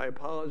here, so I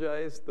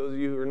apologize, those of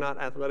you who are not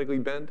athletically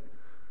bent,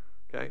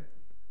 okay?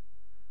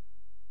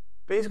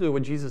 Basically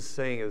what Jesus is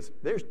saying is,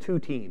 there's two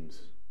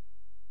teams.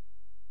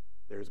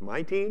 There's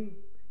my team,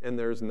 and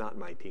there's not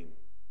my team.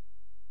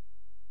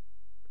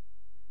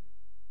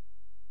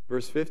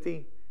 Verse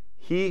 50,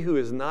 he who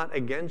is not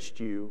against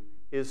you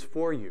is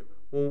for you.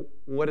 Well,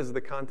 what is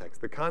the context?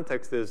 The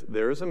context is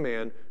there is a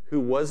man who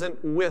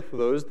wasn't with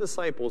those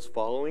disciples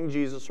following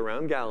Jesus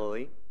around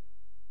Galilee.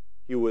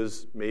 He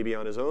was maybe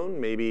on his own,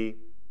 maybe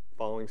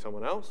following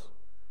someone else.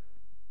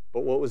 But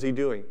what was he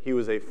doing? He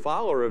was a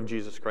follower of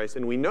Jesus Christ,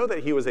 and we know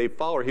that he was a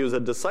follower. He was a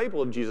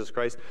disciple of Jesus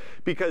Christ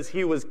because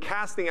he was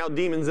casting out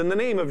demons in the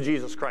name of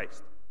Jesus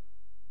Christ.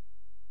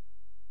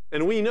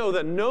 And we know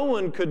that no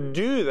one could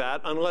do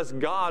that unless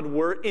God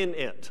were in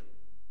it.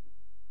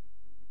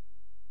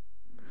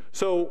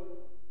 So,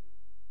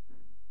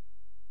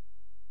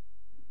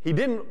 he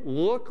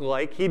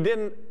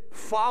didn't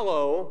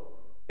follow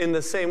in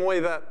the same way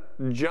that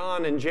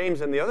John and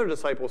James and the other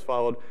disciples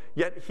followed,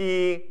 yet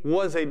he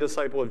was a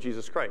disciple of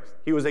Jesus Christ.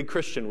 He was a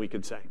Christian, we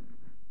could say.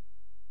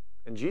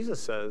 And Jesus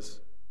says,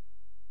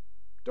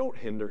 don't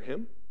hinder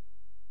him.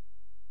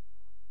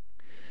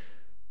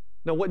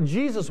 Now, what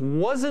Jesus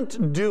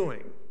wasn't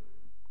doing,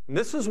 and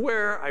this is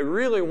where I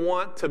really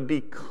want to be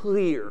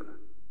clear,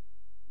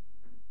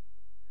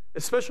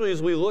 especially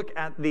as we look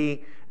at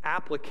the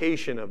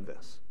application of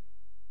this.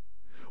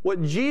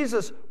 What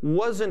Jesus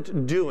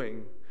wasn't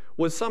doing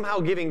was somehow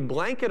giving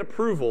blanket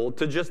approval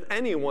to just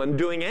anyone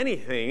doing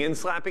anything and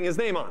slapping his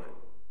name on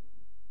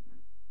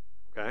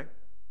it. Okay?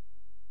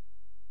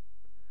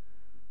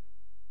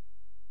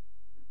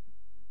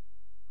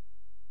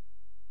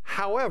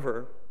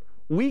 However,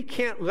 we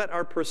can't let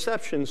our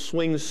perception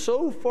swing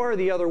so far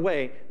the other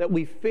way that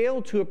we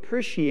fail to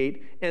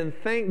appreciate and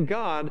thank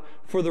God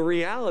for the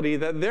reality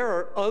that there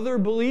are other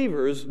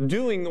believers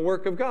doing the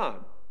work of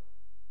God.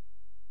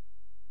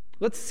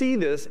 Let's see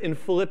this in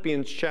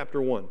Philippians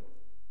chapter 1.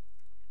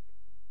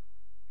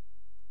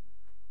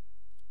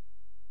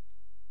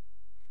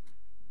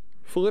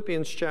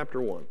 Philippians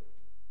chapter 1.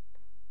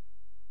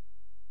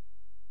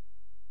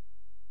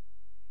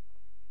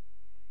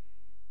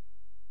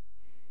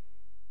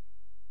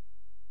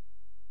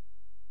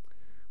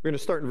 We're going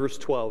to start in verse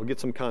 12, get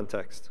some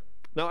context.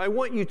 Now, I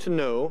want you to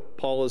know,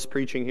 Paul is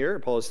preaching here,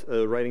 Paul is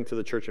writing to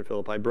the church in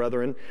Philippi,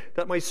 brethren,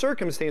 that my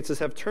circumstances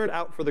have turned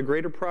out for the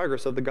greater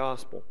progress of the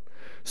gospel,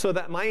 so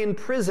that my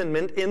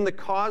imprisonment in the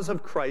cause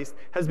of Christ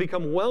has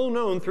become well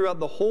known throughout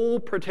the whole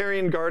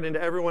Praetorian Guard and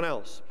to everyone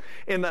else,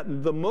 and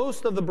that the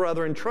most of the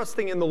brethren,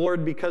 trusting in the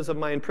Lord because of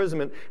my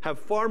imprisonment, have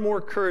far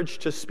more courage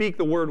to speak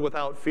the word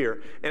without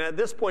fear. And at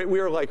this point, we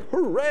are like,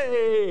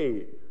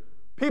 hooray!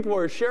 People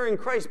are sharing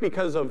Christ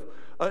because of,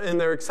 and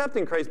they're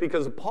accepting Christ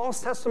because of Paul's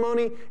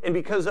testimony and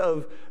because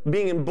of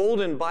being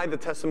emboldened by the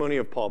testimony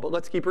of Paul. But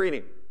let's keep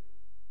reading.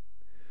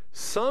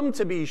 Some,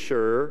 to be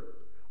sure,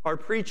 are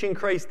preaching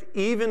Christ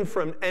even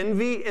from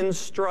envy and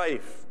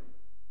strife.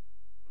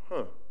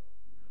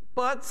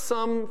 But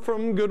some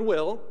from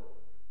goodwill.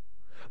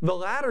 The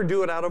latter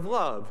do it out of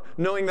love,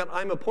 knowing that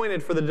I'm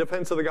appointed for the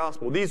defense of the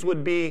gospel. These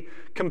would be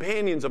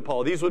companions of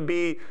Paul. These would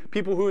be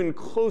people who are in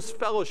close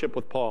fellowship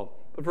with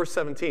Paul. But verse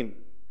 17,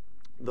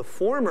 the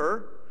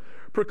former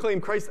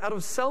proclaim Christ out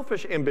of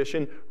selfish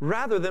ambition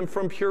rather than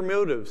from pure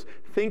motives,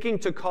 thinking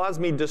to cause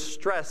me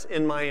distress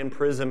in my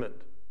imprisonment.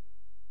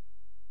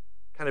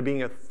 Kind of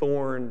being a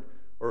thorn,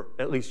 or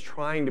at least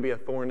trying to be a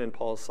thorn in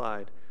Paul's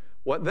side.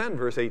 What then,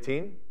 verse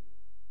 18?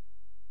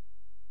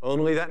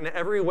 Only that in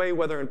every way,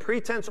 whether in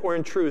pretense or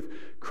in truth,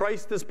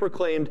 Christ is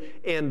proclaimed,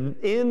 and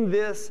in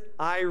this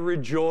I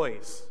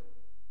rejoice.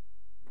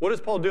 What is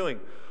Paul doing?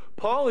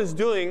 Paul is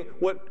doing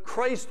what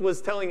Christ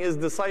was telling his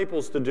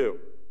disciples to do.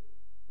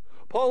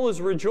 Paul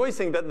was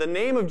rejoicing that the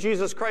name of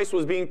Jesus Christ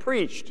was being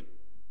preached.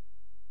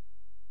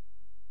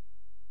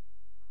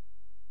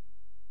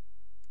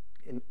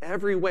 In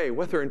every way,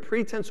 whether in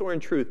pretense or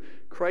in truth,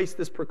 Christ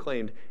is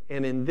proclaimed,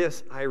 and in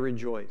this I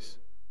rejoice.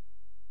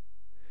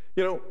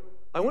 You know,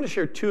 I want to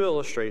share two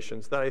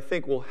illustrations that I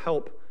think will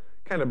help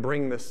kind of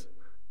bring this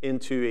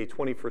into a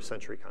 21st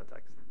century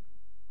context.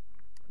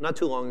 Not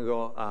too long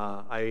ago,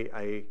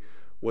 I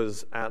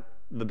was at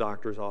the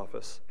doctor's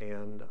office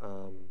and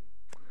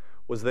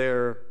was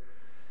there,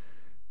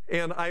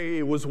 and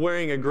I was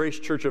wearing a Grace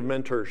Church of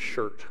Mentors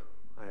shirt.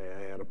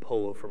 I had a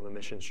polo from a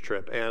missions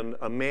trip, and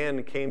a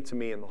man came to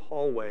me in the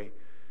hallway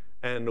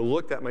and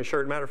looked at my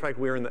shirt. Matter of fact,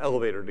 we were in the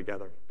elevator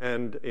together,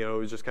 and he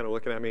was just kind of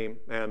looking at me,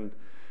 and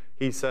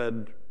he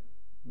said,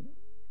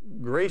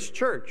 Grace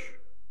Church,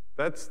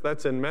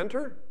 that's in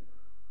Mentor?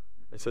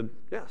 I said,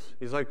 yes.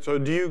 He's like, so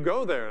do you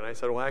go there? And I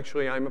said, well,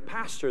 actually, I'm a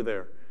pastor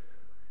there.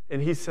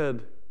 And he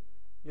said,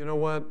 you know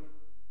what?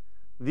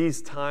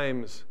 These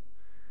times,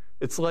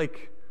 it's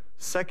like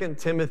 2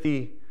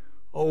 Timothy,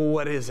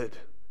 what is it?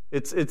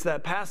 It's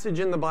that passage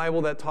in the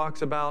Bible that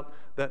talks about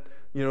that,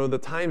 the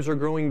times are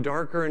growing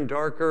darker and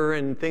darker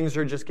and things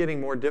are just getting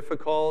more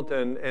difficult.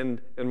 And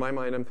in my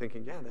mind, I'm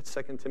thinking, yeah, that's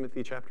 2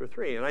 Timothy chapter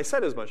 3. And I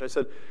said as much. I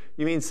said,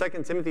 you mean 2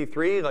 Timothy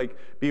 3? Like,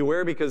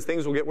 beware because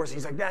things will get worse.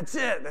 He's like, that's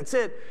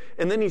it.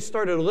 And then he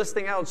started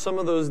listing out some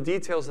of those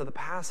details of the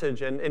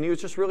passage. And he was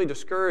just really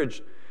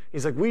discouraged.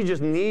 He's like, we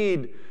just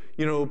need,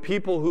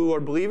 people who are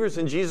believers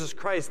in Jesus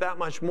Christ that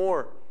much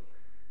more.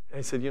 And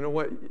I said, you know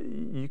what?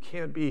 You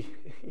can't be,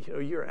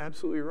 you're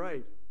absolutely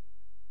right.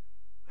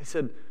 I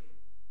said,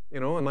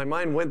 and my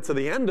mind went to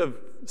the end of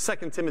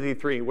 2 Timothy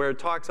 3, where it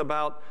talks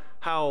about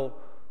how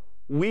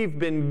we've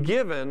been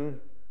given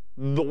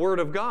the Word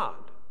of God,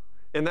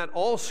 and that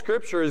all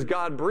Scripture is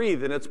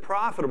God-breathed, and it's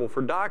profitable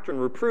for doctrine,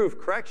 reproof,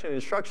 correction,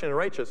 instruction, and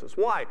righteousness.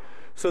 Why?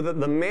 So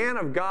that the man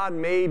of God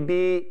may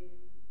be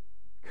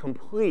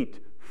complete,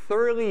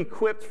 thoroughly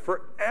equipped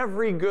for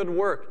every good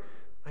work.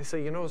 I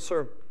say,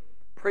 sir,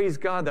 praise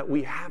God that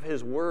we have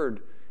His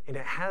Word, and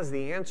it has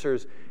the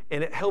answers,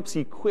 and it helps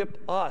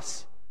equip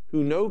us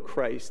who know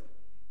Christ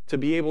to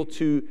be able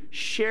to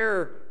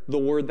share the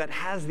Word that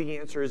has the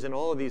answers in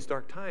all of these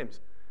dark times.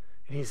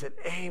 And he said,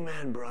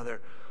 amen,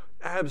 brother.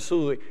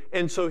 Absolutely.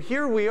 And so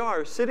here we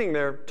are sitting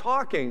there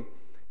talking,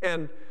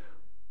 and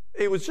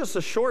it was just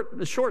a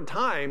short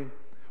time,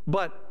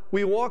 but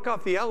we walk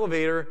off the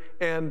elevator,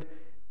 and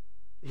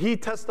he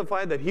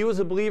testified that he was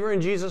a believer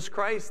in Jesus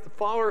Christ, a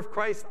follower of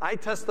Christ. I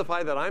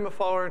testify that I'm a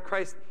follower in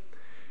Christ.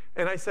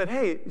 And I said,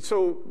 hey,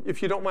 so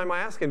if you don't mind my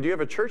asking, do you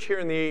have a church here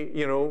in the,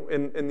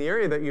 in the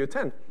area that you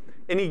attend?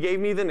 And he gave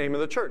me the name of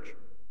the church.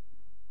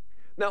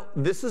 Now,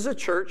 this is a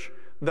church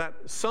that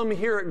some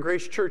here at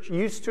Grace Church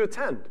used to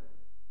attend.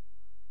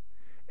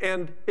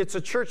 And it's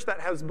a church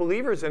that has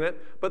believers in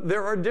it, but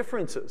there are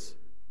differences.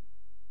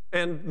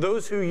 And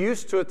those who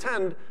used to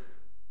attend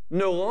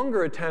no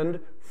longer attend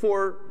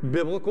for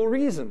biblical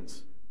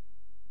reasons.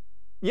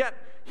 Yet,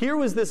 here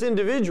was this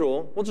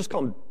individual, we'll just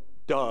call him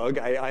Doug.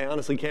 I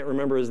honestly can't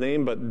remember his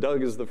name, but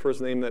Doug is the first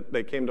name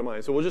that came to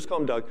mind. So we'll just call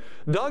him Doug.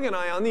 Doug and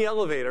I on the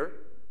elevator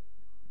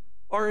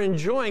are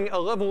enjoying a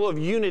level of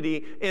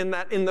unity in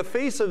that in the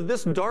face of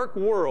this dark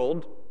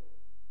world,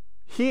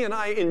 he and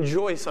I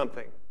enjoy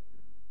something.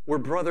 We're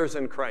brothers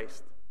in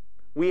Christ.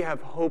 We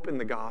have hope in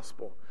the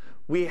gospel.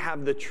 We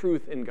have the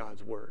truth in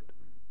God's word.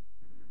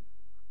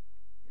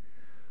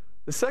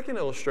 The second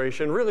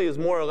illustration really is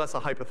more or less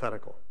a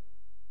hypothetical.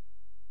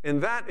 And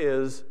that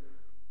is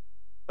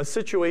a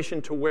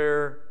situation to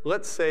where,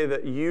 let's say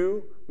that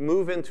you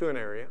move into an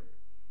area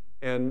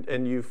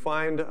and you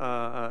find,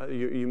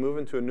 you move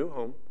into a new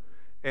home.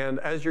 And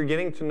as you're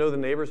getting to know the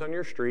neighbors on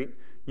your street,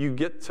 you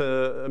get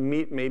to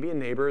meet maybe a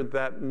neighbor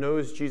that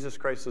knows Jesus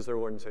Christ as their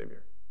Lord and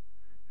Savior.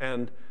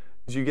 And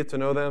as you get to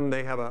know them,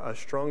 they have a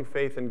strong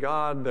faith in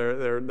God.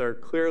 They're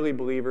clearly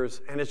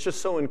believers. And it's just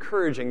so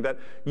encouraging that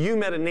you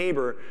met a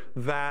neighbor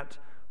that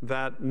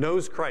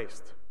knows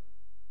Christ.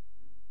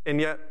 And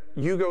yet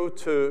you go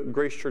to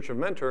Grace Church of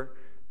Mentor,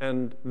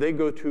 and they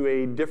go to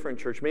a different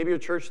church, maybe a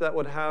church that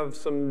would have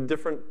some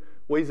different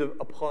ways of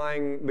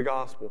applying the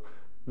gospel.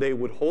 They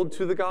would hold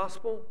to the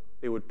gospel,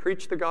 they would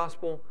preach the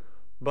gospel,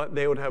 but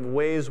they would have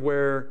ways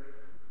where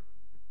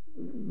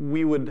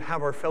we would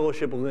have our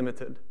fellowship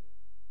limited.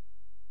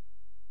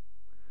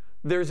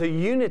 There's a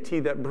unity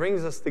that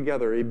brings us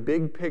together, a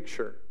big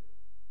picture,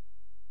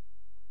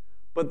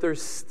 but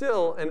there's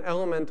still an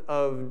element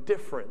of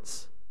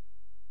difference.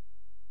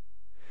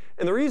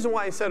 And the reason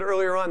why I said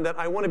earlier on that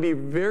I want to be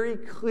very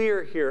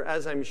clear here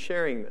as I'm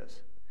sharing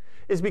this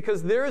is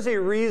because there is a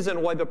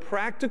reason why the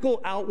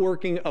practical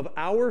outworking of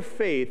our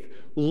faith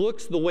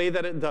looks the way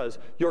that it does.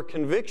 Your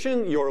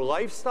conviction, your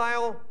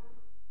lifestyle,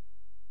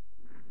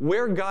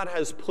 where God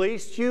has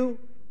placed you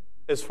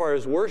as far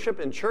as worship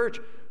and church,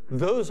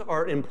 those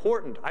are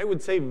important. I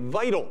would say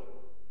vital.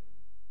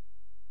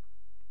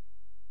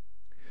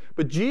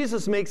 But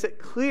Jesus makes it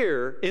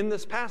clear in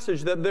this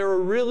passage that there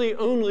are really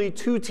only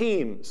two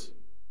teams.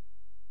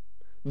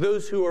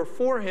 Those who are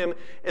for him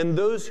and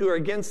those who are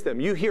against him.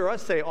 You hear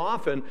us say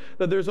often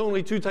that there's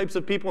only two types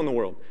of people in the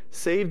world,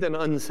 saved and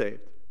unsaved.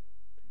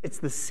 It's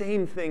the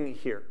same thing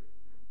here.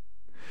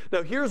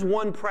 Now, here's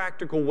one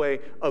practical way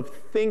of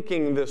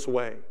thinking this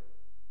way,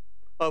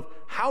 of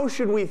how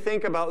should we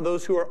think about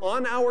those who are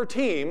on our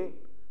team,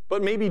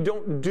 but maybe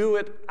don't do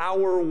it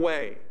our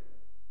way.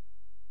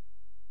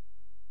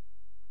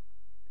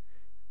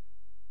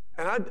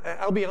 And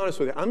I'll be honest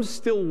with you, I'm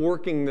still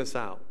working this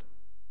out.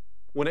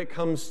 When it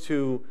comes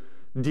to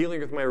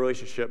dealing with my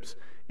relationships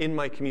in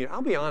my community,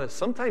 I'll be honest,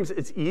 sometimes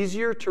it's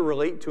easier to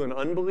relate to an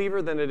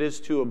unbeliever than it is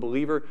to a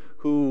believer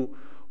who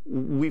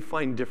we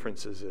find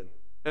differences in.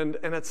 And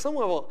at some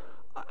level,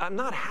 I'm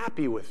not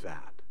happy with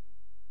that.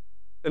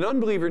 An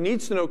unbeliever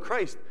needs to know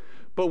Christ,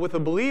 but with a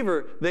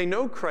believer, they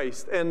know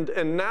Christ. And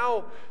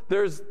now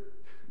there's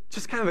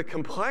just kind of the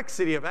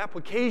complexity of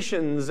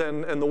applications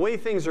and the way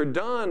things are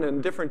done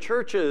in different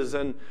churches,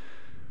 and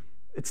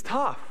it's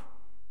tough.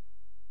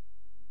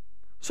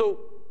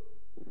 So,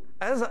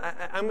 as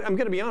I'm going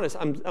to be honest,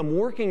 I'm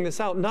working this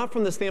out, not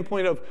from the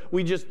standpoint of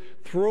we just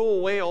throw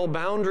away all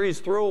boundaries,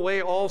 throw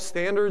away all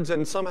standards,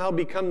 and somehow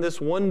become this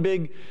one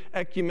big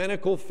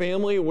ecumenical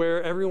family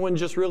where everyone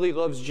just really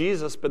loves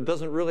Jesus but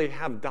doesn't really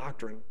have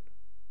doctrine.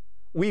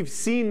 We've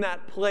seen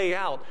that play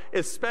out,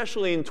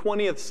 especially in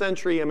 20th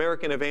century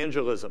American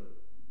evangelism,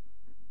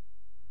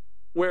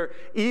 where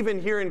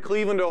even here in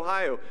Cleveland,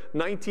 Ohio,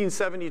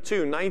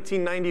 1972,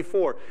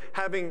 1994,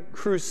 having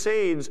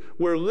crusades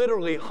where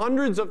literally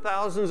hundreds of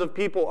thousands of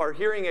people are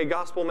hearing a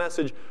gospel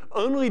message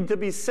only to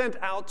be sent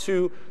out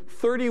to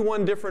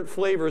 31 different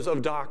flavors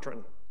of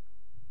doctrine,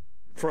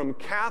 from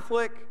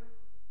Catholic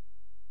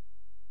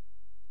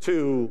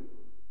to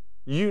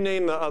you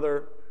name the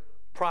other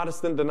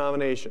Protestant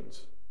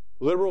denominations,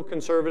 liberal,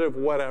 conservative,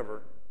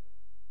 whatever.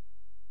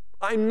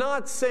 I'm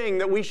not saying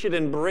that we should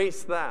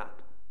embrace that.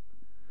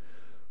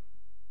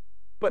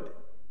 But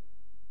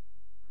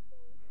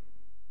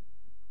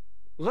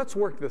let's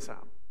work this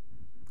out.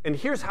 And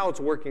here's how it's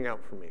working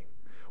out for me.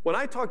 When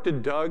I talk to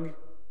Doug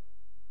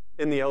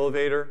in the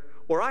elevator,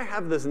 or I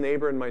have this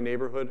neighbor in my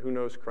neighborhood who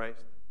knows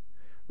Christ,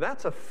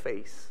 that's a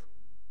face.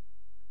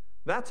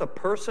 That's a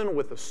person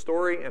with a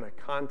story and a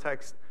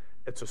context.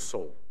 It's a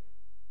soul.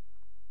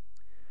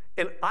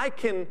 And I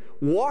can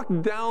walk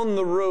down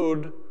the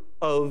road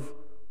of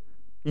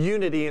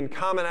unity and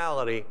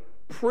commonality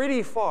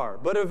pretty far,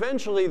 but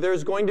eventually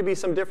there's going to be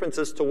some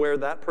differences to where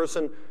that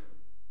person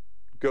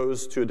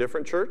goes to a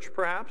different church,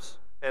 perhaps,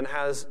 and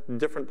has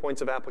different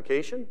points of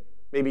application,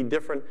 maybe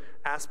different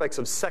aspects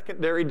of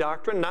secondary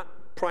doctrine,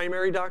 not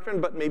primary doctrine,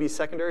 but maybe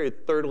secondary or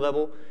third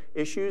level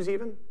issues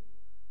even.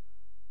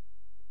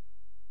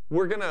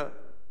 We're not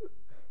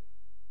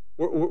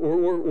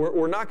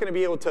going to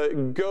be able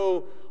to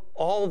go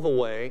all the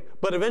way,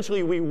 but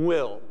eventually we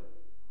will,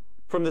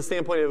 from the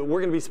standpoint of we're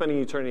going to be spending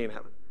eternity in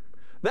heaven.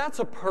 That's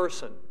a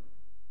person.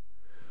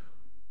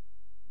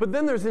 But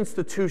then there's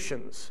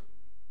institutions.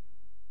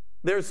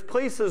 There's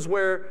places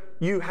where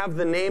you have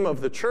the name of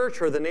the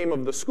church or the name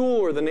of the school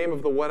or the name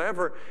of the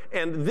whatever,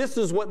 and this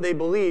is what they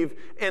believe,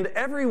 and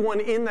everyone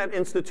in that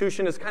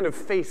institution is kind of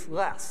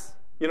faceless.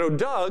 You know,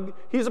 Doug,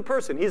 he's a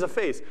person, he's a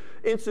face.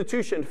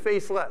 Institution,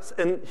 faceless.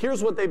 And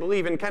here's what they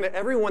believe, and kind of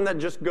everyone that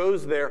just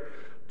goes there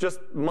just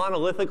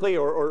monolithically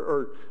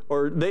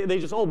or they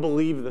just all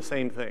believe the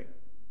same thing.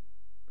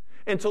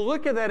 And to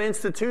look at that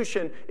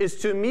institution is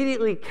to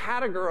immediately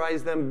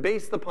categorize them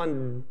based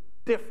upon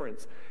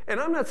difference. And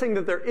I'm not saying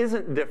that there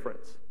isn't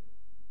difference.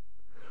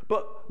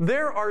 But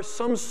there are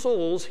some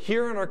souls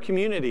here in our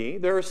community,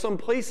 there are some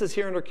places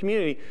here in our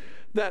community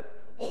that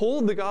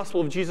hold the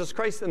gospel of Jesus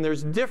Christ, and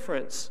there's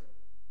difference.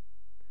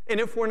 And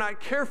if we're not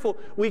careful,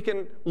 we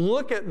can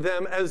look at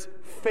them as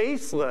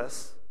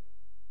faceless,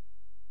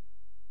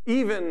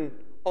 even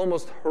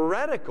almost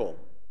heretical.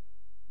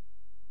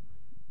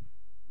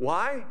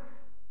 Why?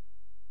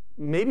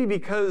 Maybe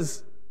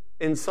because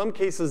in some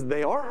cases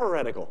they are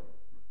heretical.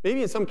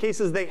 Maybe in some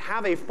cases they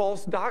have a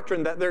false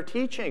doctrine that they're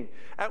teaching,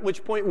 at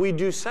which point we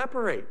do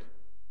separate.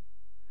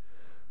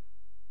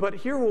 But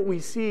here what we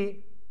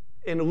see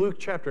in Luke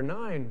chapter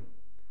 9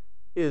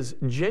 is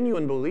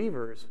genuine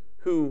believers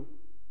who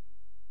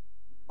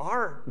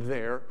are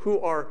there, who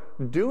are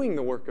doing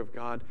the work of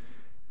God.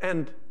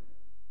 And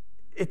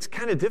it's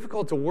kind of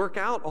difficult to work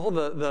out all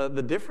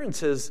the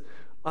differences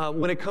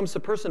when it comes to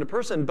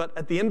person, but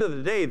at the end of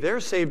the day, they're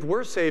saved,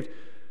 we're saved.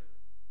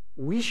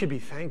 We should be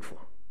thankful.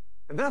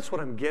 And that's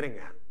what I'm getting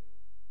at.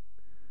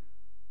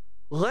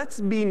 Let's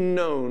be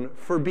known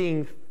for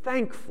being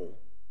thankful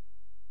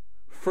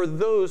for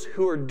those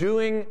who are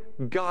doing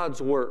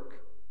God's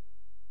work.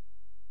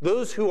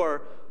 Those who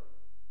are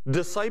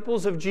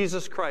disciples of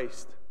Jesus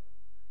Christ.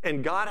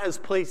 And God has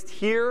placed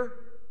here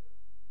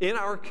in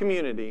our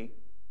community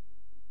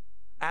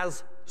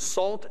as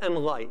salt and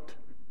light,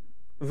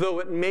 though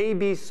it may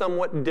be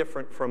somewhat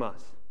different from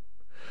us.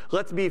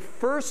 Let's be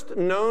first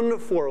known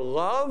for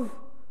love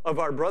of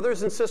our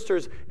brothers and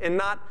sisters and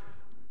not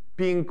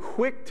being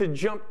quick to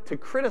jump to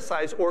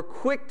criticize or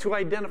quick to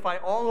identify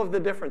all of the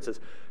differences.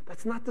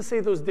 That's not to say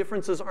those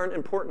differences aren't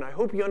important. I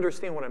hope you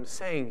understand what I'm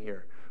saying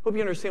here. I hope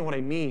you understand what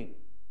I mean.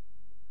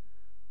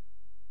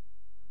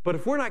 But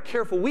if we're not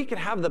careful, we could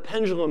have the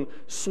pendulum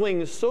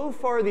swing so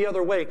far the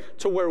other way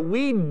to where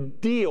we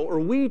deal or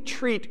we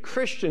treat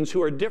Christians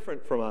who are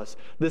different from us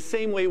the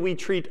same way we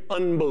treat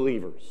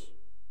unbelievers.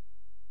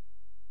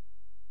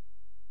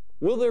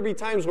 Will there be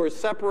times where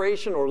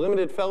separation or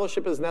limited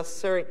fellowship is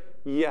necessary?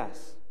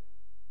 Yes.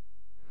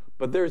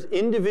 But there's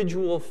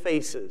individual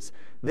faces.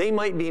 They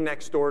might be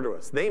next door to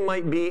us. They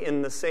might be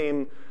in the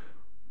same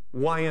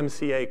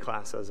YMCA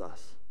class as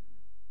us.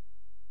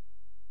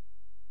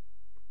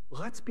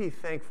 Let's be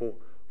thankful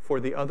for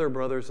the other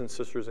brothers and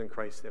sisters in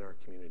Christ in our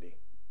community.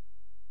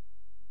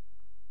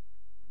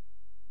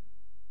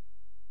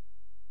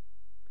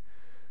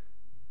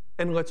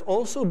 And let's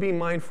also be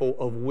mindful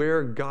of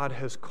where God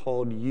has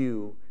called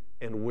you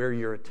and where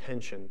your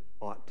attention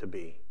ought to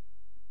be.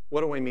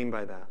 What do I mean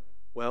by that?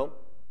 Well,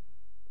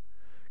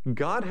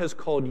 God has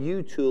called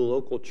you to a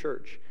local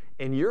church,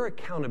 and your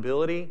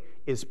accountability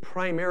is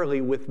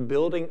primarily with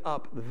building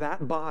up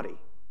that body.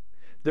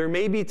 There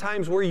may be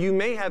times where you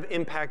may have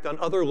impact on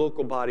other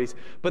local bodies,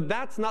 but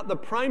that's not the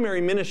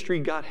primary ministry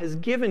God has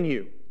given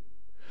you.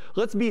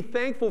 Let's be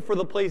thankful for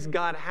the place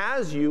God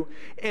has you,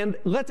 and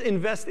let's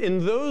invest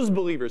in those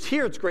believers.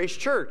 Here it's Grace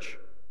Church.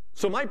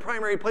 So my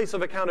primary place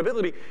of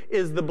accountability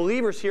is the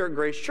believers here at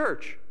Grace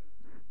Church.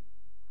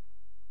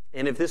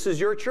 And if this is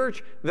your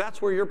church,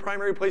 that's where your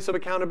primary place of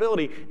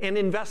accountability and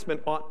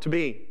investment ought to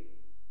be.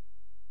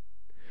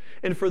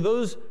 And for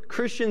those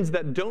Christians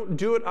that don't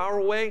do it our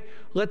way,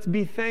 let's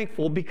be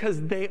thankful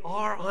because they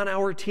are on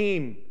our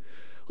team.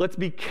 Let's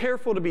be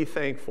careful to be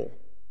thankful.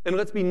 And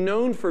let's be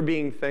known for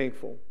being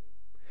thankful.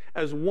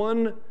 As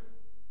one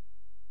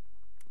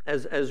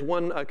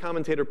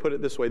commentator put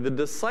it this way, the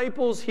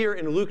disciples here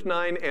in Luke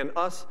 9 and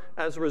us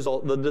as a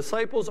result, the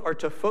disciples are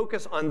to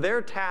focus on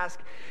their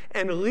task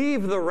and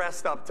leave the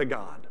rest up to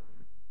God.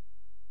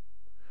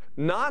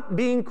 Not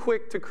being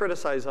quick to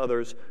criticize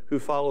others who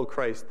follow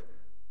Christ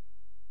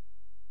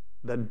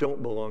that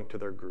don't belong to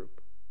their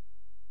group.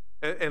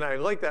 And I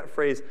like that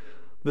phrase.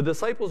 The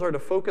disciples are to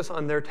focus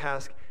on their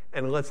task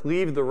and let's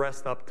leave the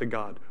rest up to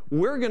God.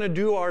 We're going to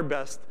do our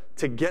best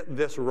to get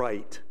this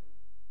right.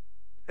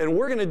 And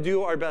we're going to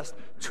do our best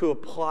to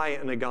apply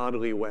it in a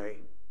godly way.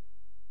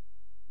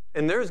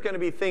 And there's going to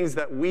be things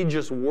that we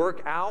just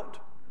work out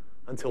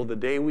until the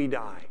day we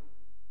die.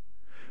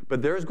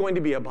 But there's going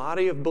to be a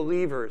body of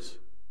believers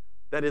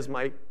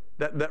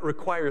that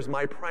requires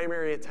my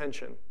primary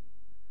attention.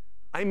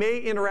 I may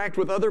interact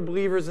with other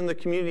believers in the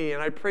community,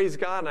 and I praise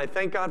God, and I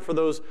thank God for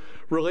those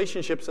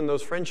relationships and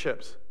those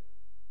friendships.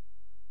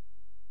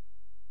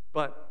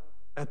 But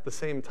at the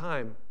same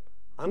time,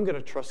 I'm going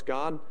to trust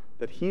God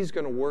that He's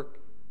going to work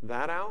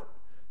that out,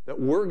 that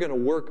we're going to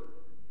work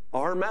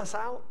our mess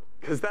out,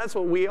 because that's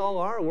what we all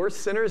are. We're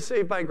sinners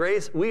saved by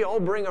grace. We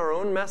all bring our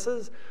own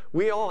messes.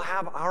 We all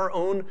have our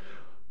own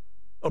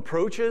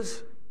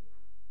approaches.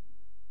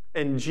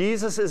 And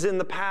Jesus is in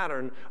the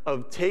pattern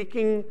of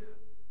taking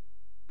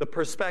the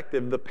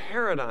perspective, the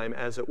paradigm,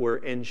 as it were,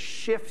 and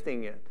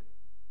shifting it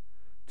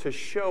to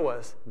show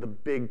us the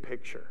big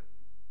picture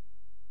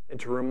and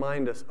to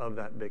remind us of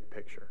that big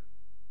picture.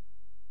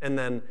 And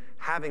then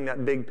having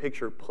that big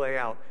picture play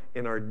out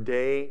in our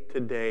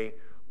day-to-day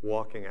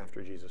walking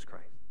after Jesus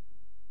Christ.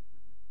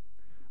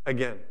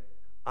 Again,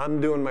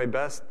 I'm doing my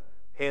best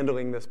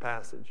handling this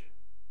passage.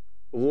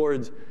 The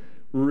Lord's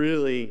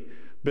really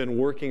been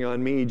working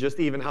on me just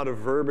even how to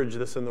verbiage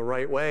this in the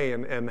right way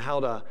and how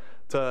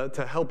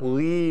to help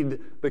lead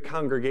the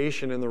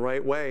congregation in the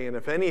right way. And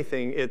if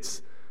anything,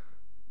 it's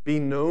be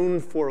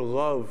known for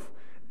love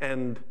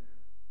and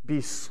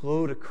be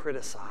slow to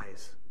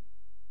criticize.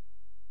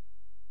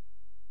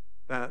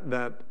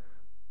 That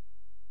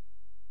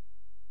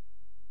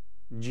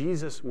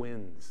Jesus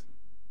wins.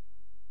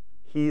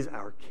 He's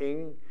our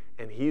King,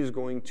 and He's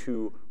going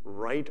to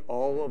right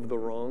all of the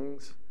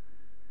wrongs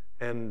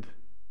and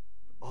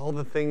all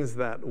the things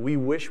that we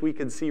wish we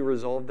could see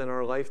resolved in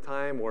our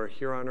lifetime or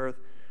here on earth.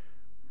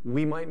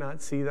 We might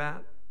not see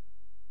that.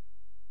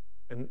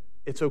 And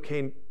it's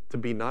okay to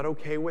be not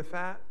okay with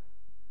that.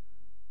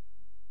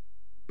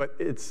 But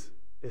it's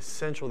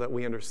essential that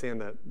we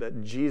understand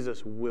that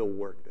Jesus will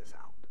work this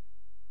out.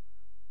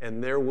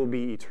 And there will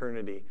be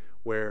eternity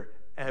where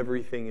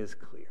everything is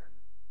clear.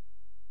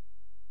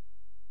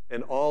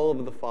 And all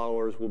of the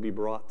followers will be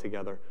brought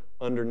together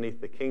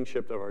underneath the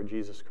kingship of our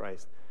Jesus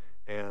Christ,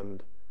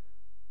 and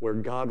where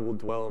God will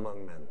dwell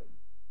among men.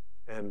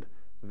 And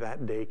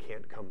that day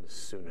can't come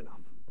soon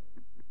enough.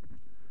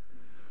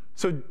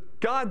 So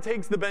God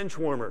takes the bench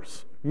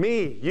warmers,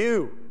 me,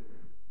 you,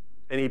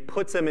 and He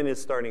puts them in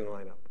His starting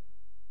lineup.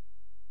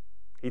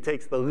 He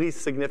takes the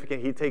least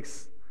significant. He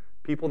takes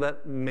people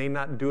that may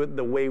not do it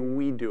the way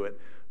we do it,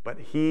 but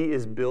He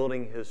is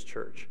building His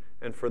church.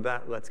 And for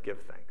that, let's give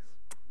thanks.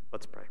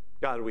 Let's pray.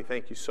 God, we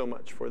thank You so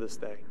much for this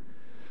day.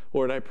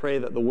 Lord, I pray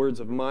that the words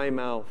of my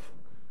mouth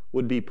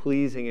would be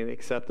pleasing and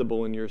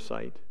acceptable in Your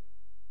sight.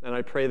 And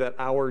I pray that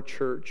our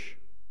church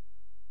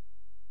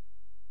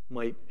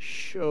might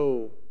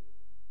show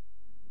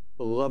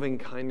the loving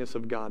kindness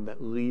of God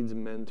that leads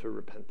men to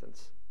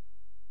repentance.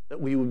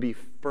 That we would be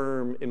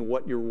firm in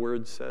what Your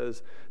word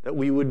says, that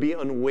we would be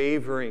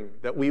unwavering,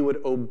 that we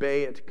would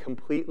obey it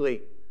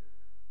completely.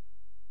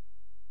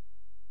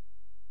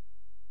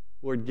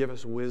 Lord, give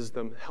us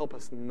wisdom. Help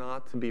us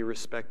not to be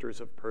respecters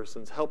of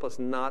persons. Help us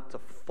not to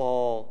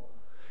fall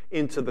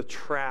into the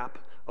trap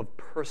of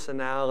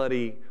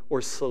personality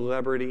or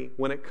celebrity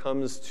when it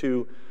comes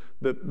to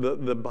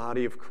the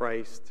body of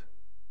Christ.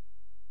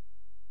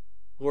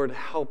 Lord,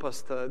 help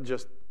us to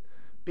just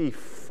be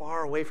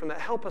far away from that.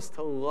 Help us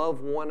to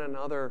love one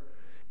another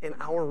in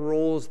our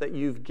roles that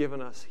You've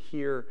given us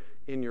here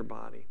in Your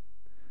body.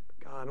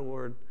 God,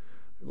 Lord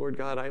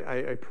God,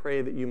 I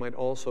pray that You might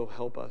also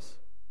help us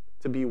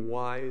to be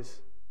wise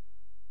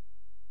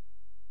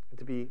and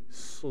to be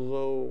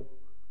slow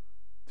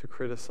to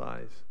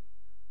criticize,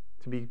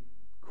 to be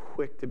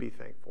quick to be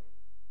thankful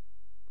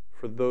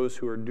for those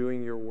who are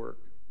doing Your work,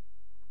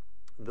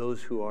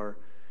 those who are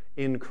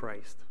in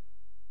Christ.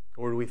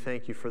 Lord, we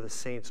thank You for the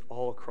saints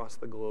all across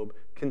the globe.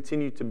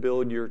 Continue to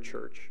build Your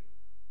church.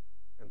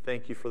 And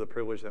thank You for the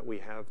privilege that we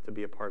have to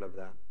be a part of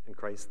that. In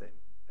Christ's name,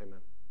 amen.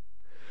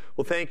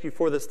 Well, thank you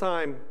for this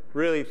time.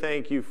 Really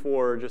thank you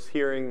for just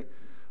hearing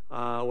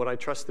what I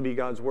trust to be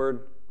God's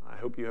word. I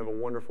hope you have a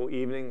wonderful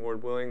evening.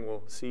 Lord willing,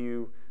 we'll see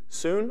you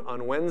soon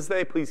on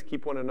Wednesday. Please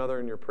keep one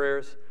another in your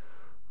prayers.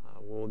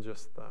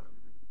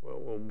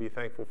 We'll be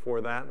thankful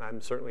for that, and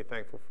I'm certainly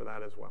thankful for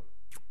that as well.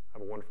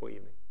 Have a wonderful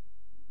evening.